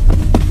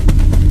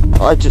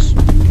 I just...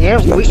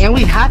 And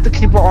we have to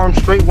keep our arms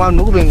straight while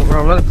moving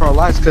or running for our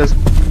lives because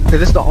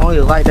it's the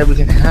only light that we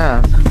can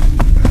have.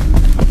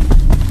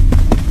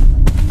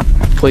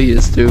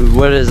 Please, dude.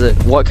 What is it?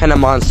 What kind of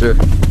monster?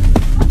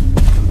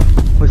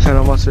 What kind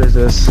of monster is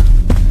this?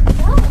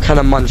 What kind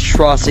of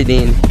monstrosity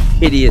and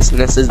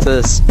hideousness is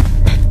this?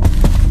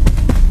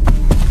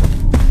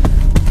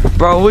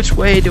 Bro, which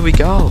way do we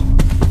go?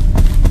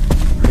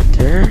 Right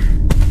there?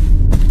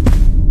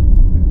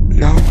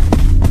 No.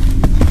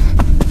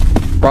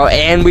 Bro,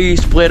 and we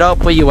split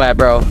up. Where you at,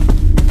 bro?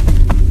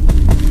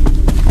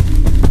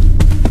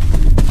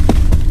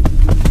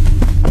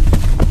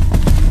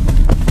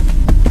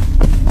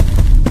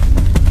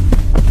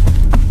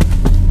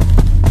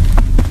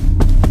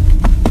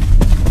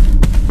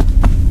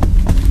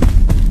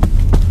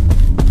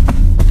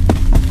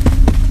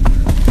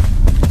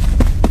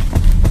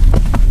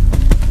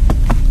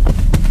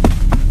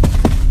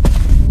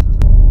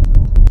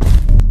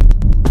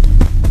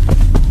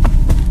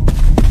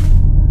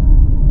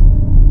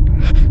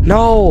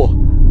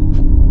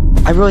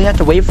 I really have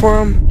to wait for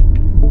him?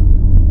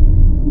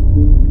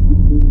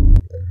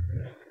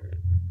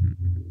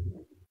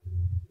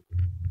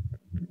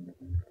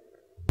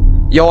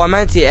 Yo, I'm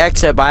at the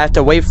exit, but I have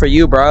to wait for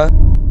you, bruh.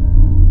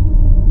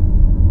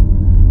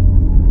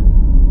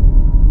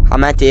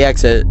 I'm at the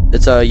exit.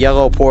 It's a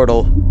yellow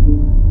portal.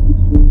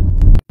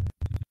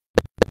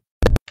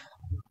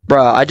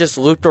 Bruh, I just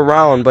looped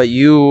around, but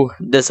you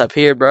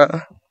disappeared,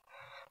 bruh.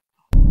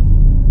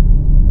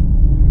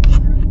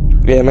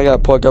 Damn, I gotta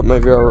plug up my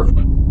VR.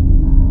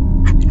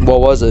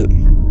 What was it?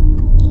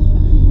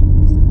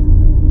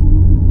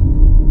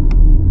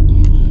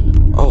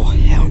 Oh,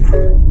 hell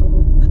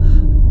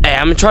no. Hey,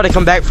 I'm gonna try to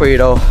come back for you,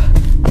 though.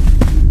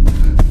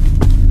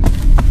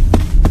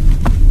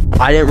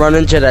 I didn't run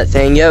into that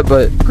thing yet,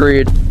 but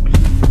agreed.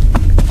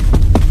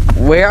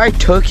 Where I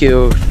took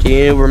you, do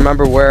you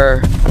remember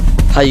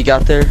how you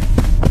got there?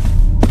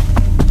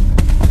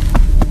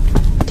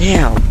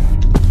 Damn.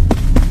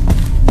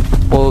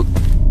 Well,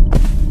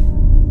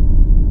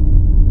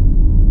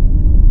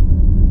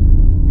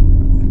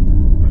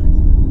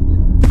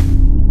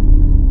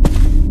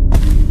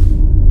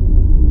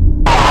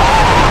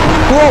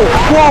 whoa,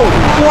 whoa,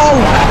 whoa,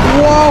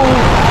 whoa,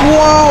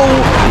 whoa,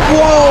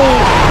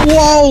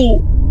 whoa,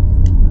 whoa.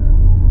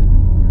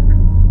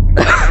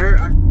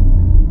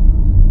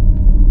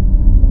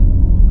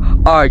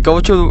 Alright, go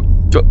to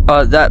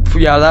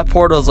that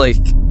portal's like,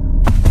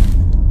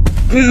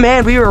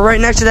 man, we were right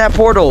next to that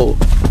portal.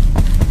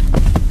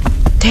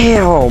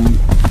 Damn.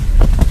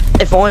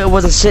 If only I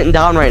wasn't sitting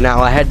down right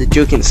now, I had the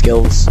juking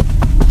skills.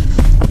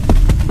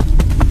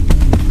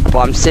 But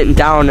I'm sitting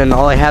down and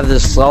all I have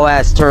is this slow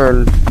ass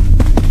turn.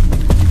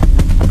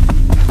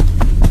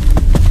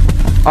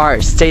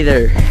 Alright, stay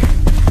there.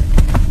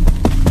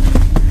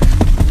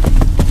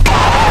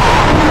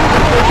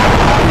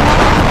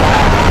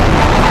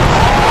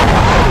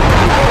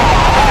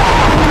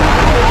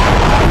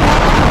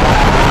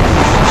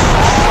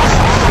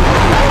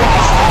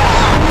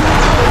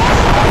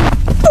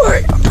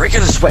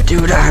 Breaking a sweat,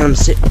 dude. I'm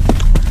sitting.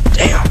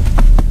 Damn.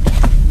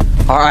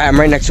 Alright, I'm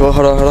right next to it.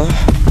 Hold on.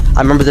 I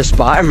remember this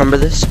spot. I remember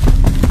this.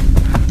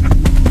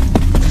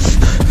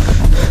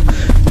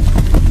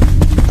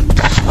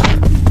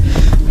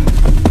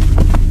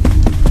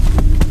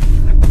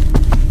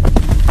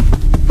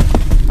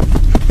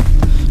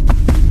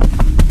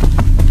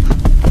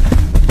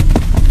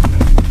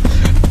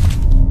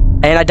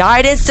 And I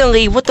died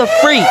instantly. What the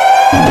freak?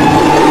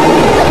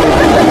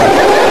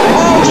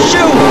 Oh,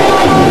 shoot!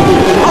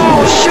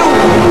 Oh shoot!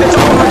 It's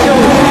all of our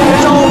killers!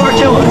 It's all of our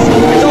killers!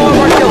 It's all of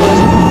our killers!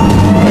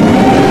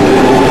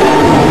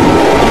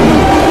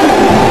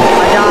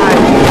 I died!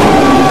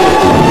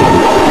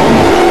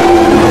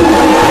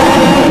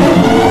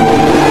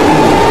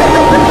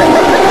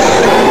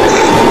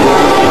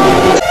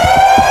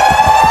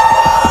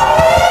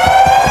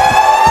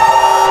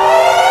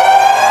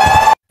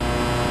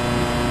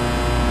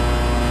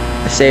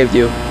 I saved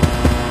you.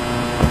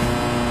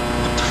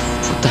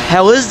 What the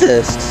hell is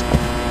this?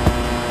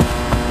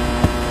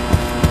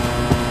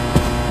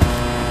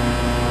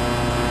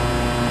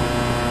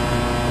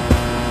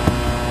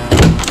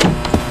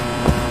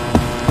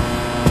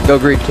 Go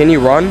Greed, can you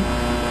run?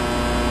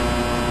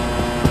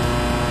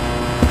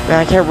 Man,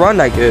 I can't run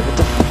that good. What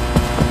the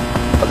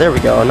f— oh, there we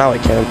go. Now I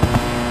can.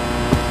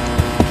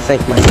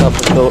 Thank myself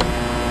a bit.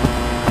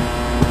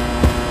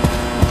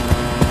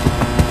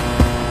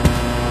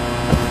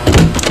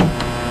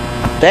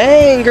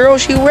 Dang, girl,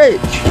 she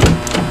rich.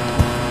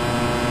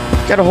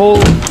 Got a whole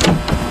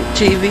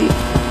TV.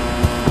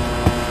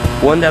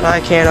 One that I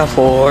can't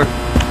afford.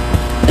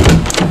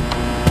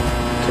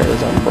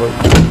 'Cause I'm broke.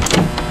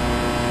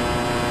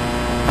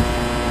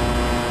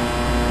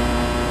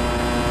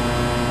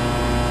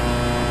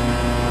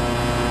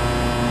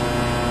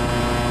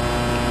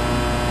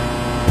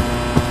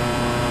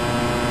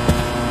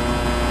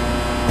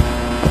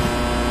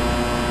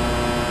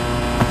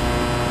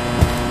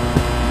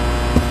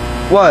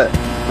 What?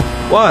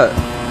 What?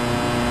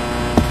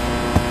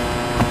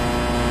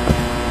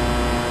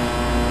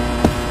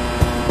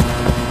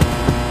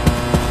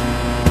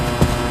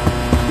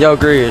 Yo,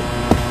 Greed.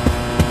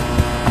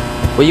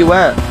 Where you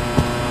at?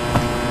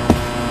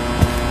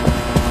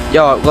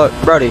 Yo, look,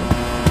 Brody.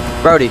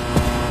 Brody,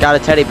 got a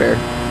teddy bear.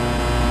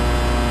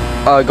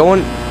 Go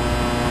in.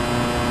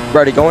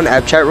 Brody, go in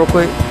app chat real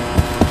quick.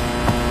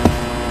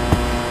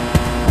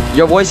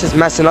 Your voice is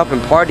messing up in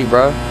party,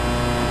 bro.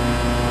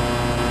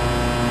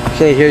 I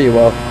can't hear you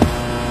well.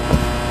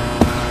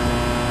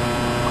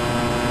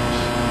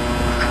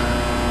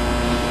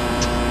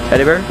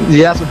 Teddy bear?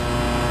 Yeah.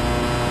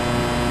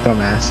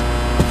 Dumbass.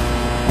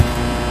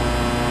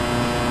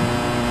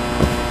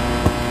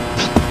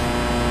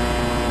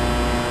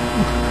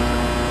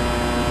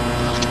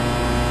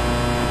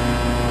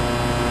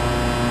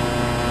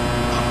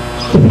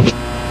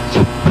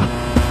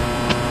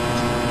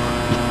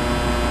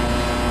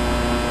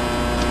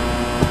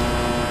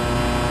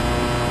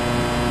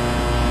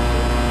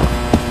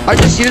 I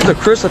just used a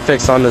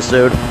crucifix on this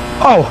dude.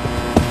 Oh!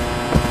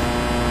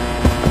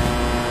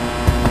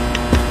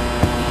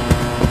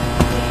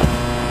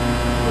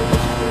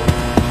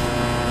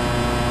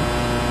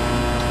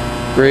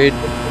 upgrade.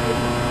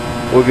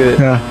 We're good.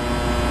 Yeah.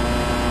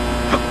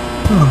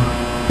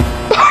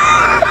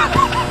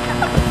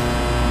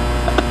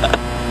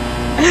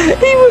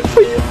 He went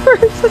for you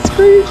first. That's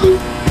crazy.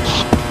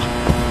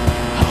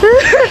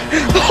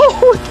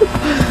 Oh,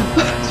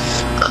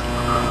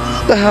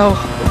 what the hell?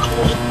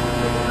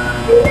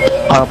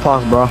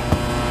 Pause, bro.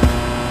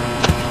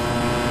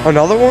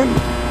 Another one?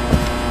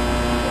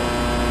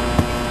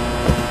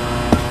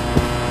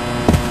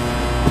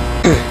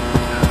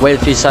 Wait a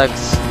few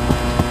seconds.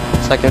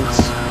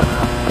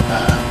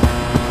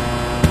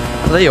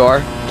 There you are.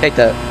 Take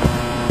that.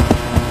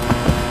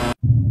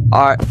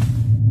 Alright.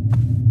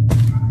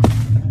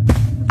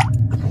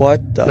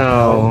 What the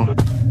hell?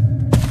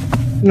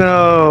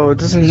 No,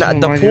 this is Not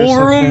the pool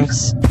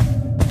rooms?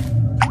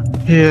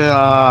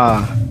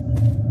 Yeah.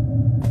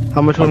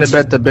 How much you wanna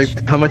bet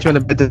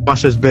the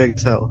monster's big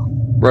so?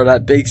 Bro,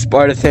 that big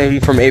spider thing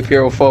from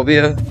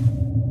Apeirophobia?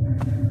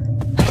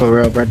 For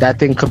real, bro. That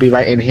thing could be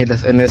right in here,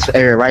 in this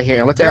area right here.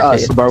 And look at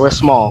us, bro. We're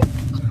small.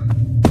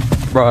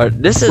 Bro,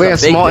 this is We're a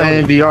big small building.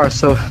 and in VR,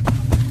 so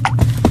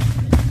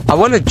I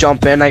want to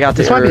jump in. I got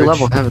the this might be urge.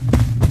 level heaven.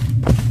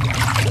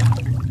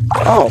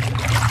 Oh.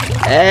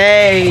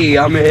 Hey,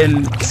 I'm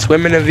in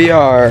swimming in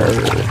VR.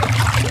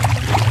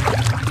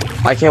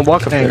 I can't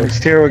walk up Dang, there.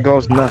 stairway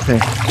goes nothing.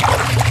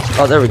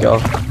 Oh, there we go.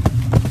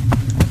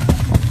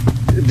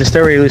 The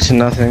stairway leads to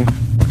nothing.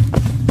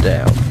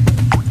 Damn.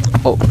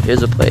 Oh,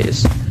 here's a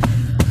place.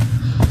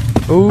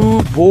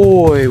 Oh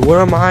boy, what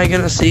am I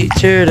gonna see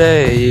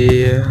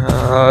today?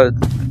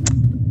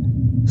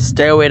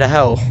 Stairway to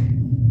hell.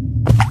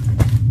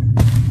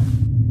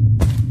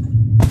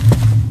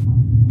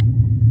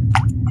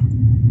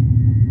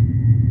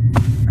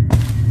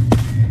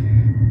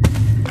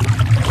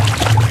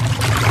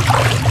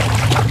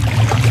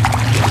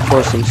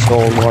 Pour some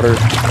stolen water.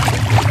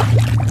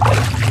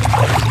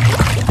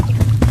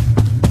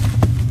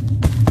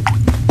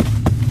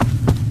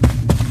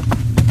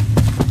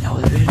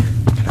 Elevator?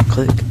 Can I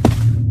click?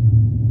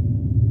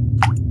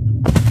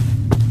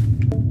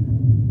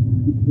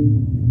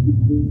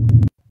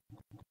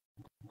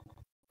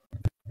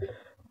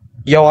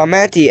 Yo, I'm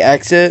at the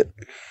exit.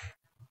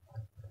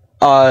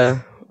 You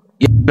have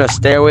a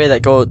stairway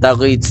that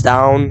leads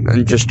down,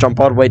 and just jump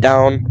all the way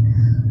down,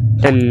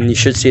 and you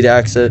should see the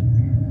exit.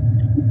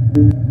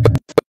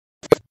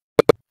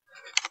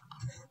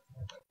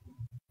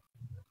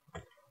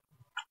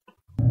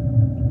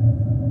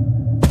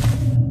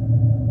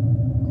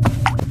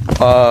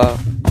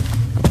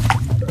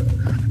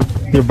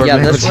 Yo, bro, Yeah,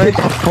 man, this way?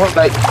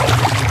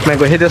 Man,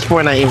 go hit this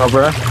Fortnite email,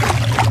 bro.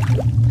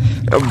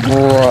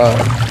 Bruh.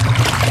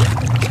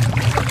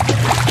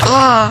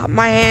 Ah,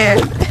 my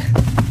hand.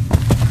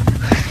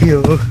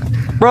 Yo.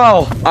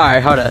 Bro.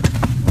 Alright, hold up.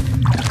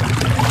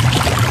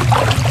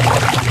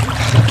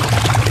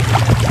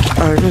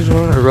 I just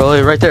want to roll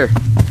it right there.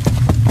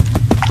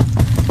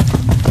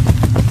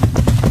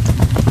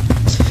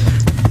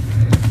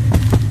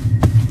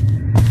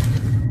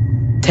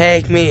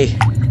 Take me.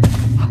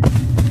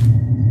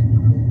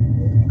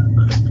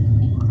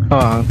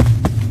 Hold on.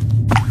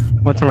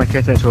 I'm gonna turn my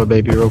character into a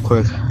baby real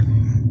quick.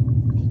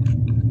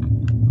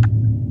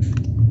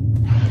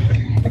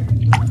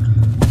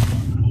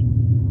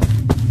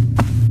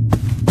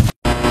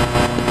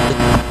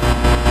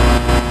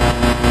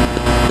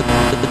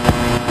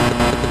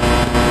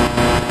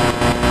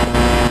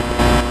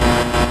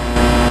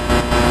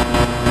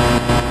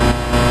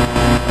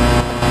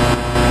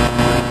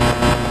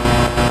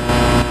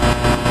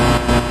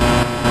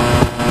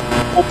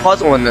 Whole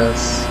puzzle in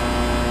this.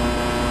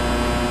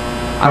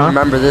 I Huh?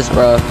 remember this,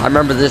 bro. I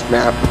remember this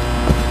map.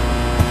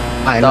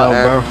 I know,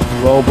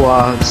 bro.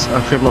 Roblox,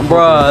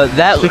 Bruh,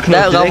 that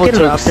level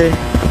took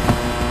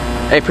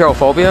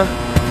Apeirophobia,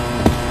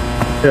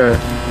 Yeah.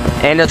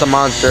 and it's a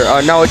monster.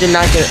 Oh no, it did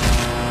not get.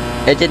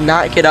 It did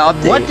not get an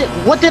update.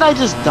 What did I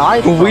just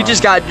die from? We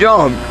just got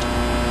jumped.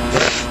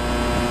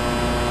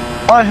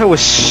 All I heard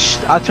was shh.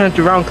 I turned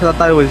around because I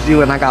thought it was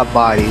you and I got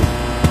bodied.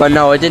 But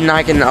no, it did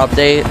not get an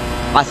update.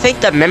 I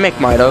think the Mimic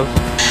might have.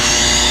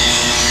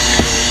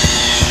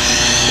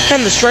 What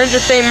kind of Stranger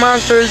Thing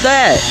monster is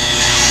that?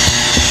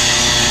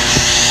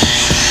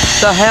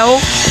 The hell?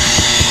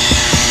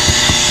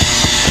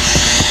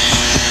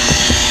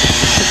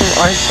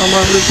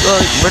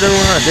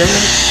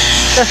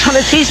 They're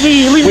trying to teach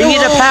me. Leave We me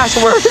need a alone.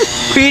 password.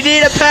 We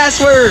need a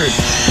password.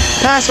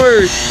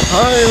 Password.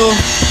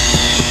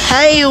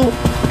 Hail.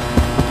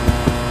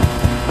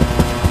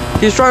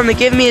 He's trying to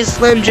give me a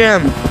Slim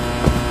Jim.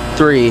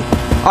 3.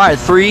 Alright,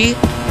 3.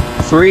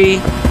 3.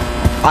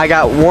 I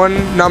got one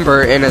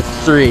number and it's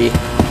 3.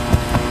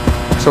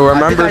 So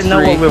remember I think I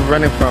know 3. what we're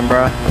running from,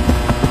 bro.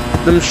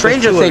 Them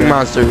Stranger Thing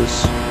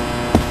monsters.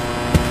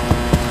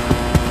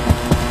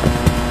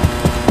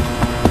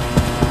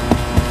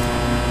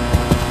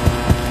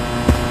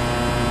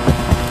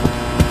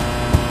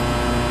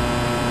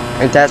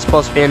 Ain't that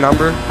supposed to be a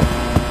number?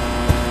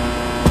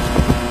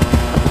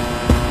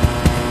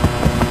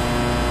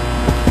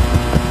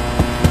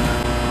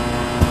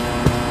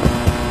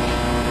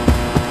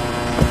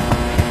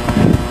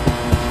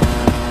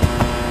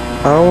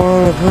 I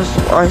wanna put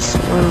some ice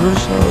on the roof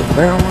so it's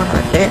better when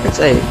I dance.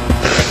 Hey.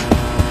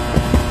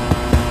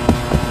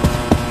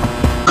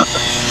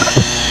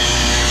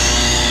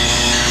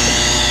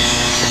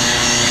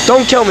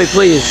 Don't kill me,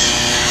 please.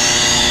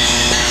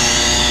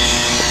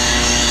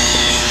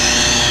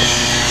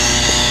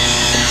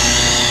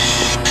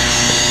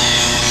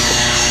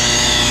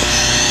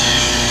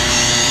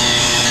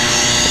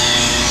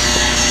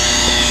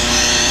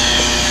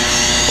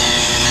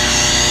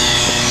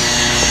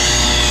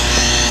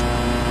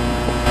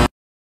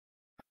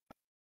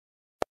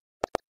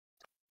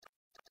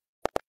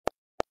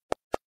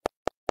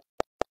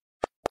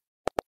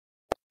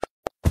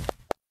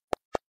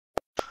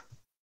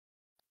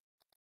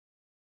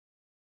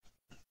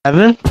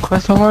 Heaven?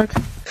 Question mark?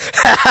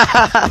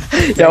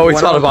 Yeah, we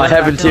thought about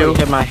heaven too.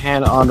 Hit my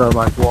hand under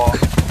my wall.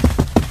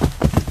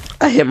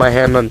 I hit my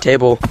hand on the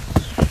table.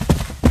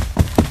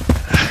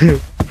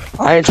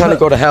 I ain't trying to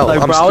go to hell. Like,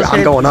 bro,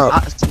 I'm going up.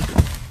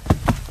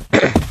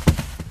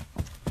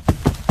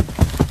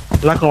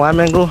 I'm not gonna lie,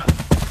 Mango.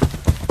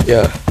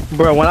 Yeah.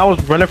 Bro, when I was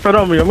running for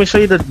them, let me show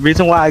you the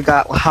reason why I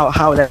got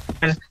how that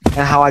and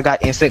how I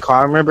got instant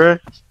karma, bro.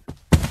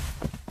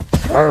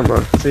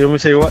 Karma. So let me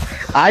tell you what.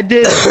 I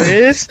did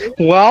this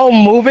while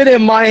moving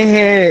in my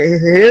hand,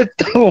 hit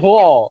the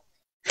wall.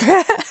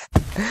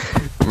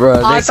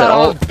 Bro, I thought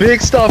I was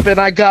big stuff and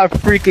I got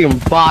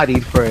freaking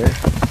bodied for it.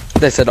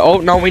 They said, "Oh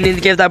no, we need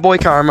to give that boy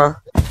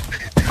karma."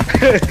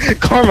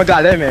 Karma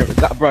got that man,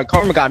 bro.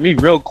 Karma got me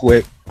real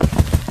quick.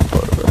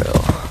 For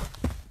real.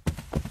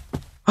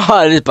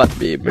 Oh, it is about to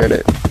be a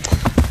minute.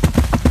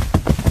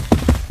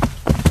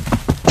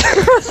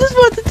 This is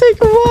about to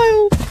take a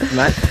while.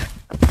 Man.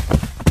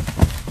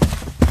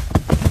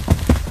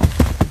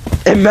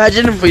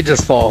 Imagine if we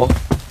just fall.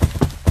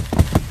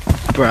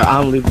 Bro,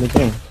 I'm leaving the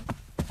game.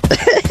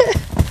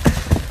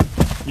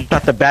 You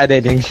got the bad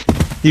ending.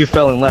 You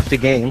fell and left the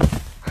game.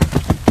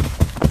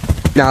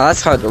 Nah,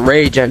 that's how the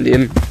rage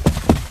ending.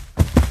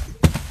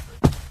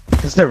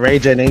 It's the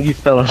rage ending. You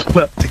fell and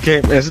left the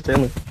game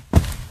instantly.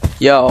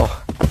 Yo.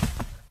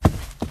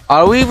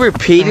 Are we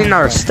repeating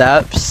our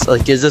steps?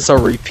 Like, is this a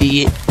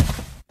repeat?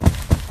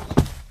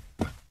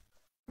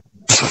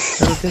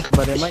 Don't think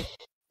about it, Mike.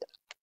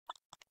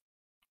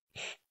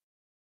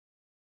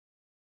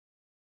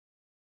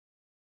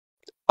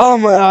 Oh,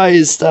 my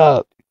eyes,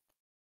 stop.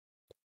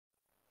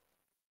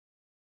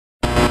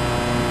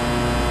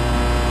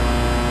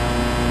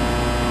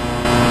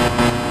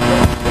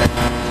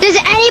 Does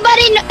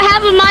anybody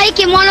have a mic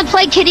and want to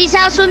play Kitty's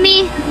House with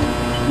me?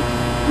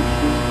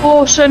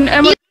 Oh, son,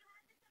 Emma.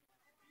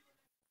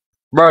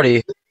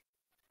 Brody.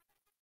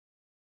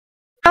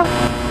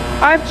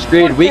 I've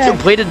Dude, we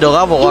completed the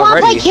level You want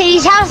to play already.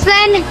 Kitty's House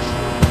then?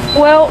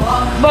 Well,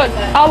 but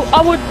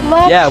I would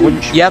love Yeah,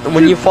 to.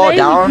 when you fall play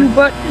down, with you,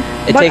 but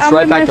it takes I'm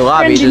right with back my to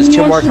lobby. friends There's and he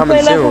 2 more wants to coming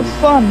play Level soon.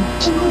 Fun.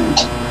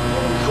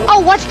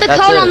 Oh, what's the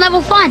That's code it. on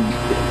Level Fun?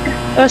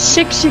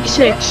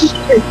 666.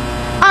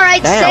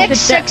 Alright, Damn.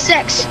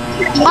 666.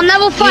 On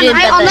Level Fun,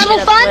 right? On Level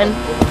Fun?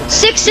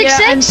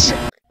 666?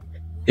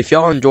 If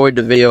y'all enjoyed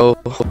the video,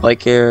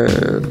 like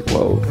and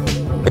whoa,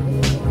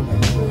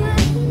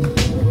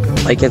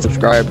 like and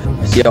subscribe.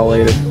 See y'all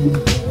later.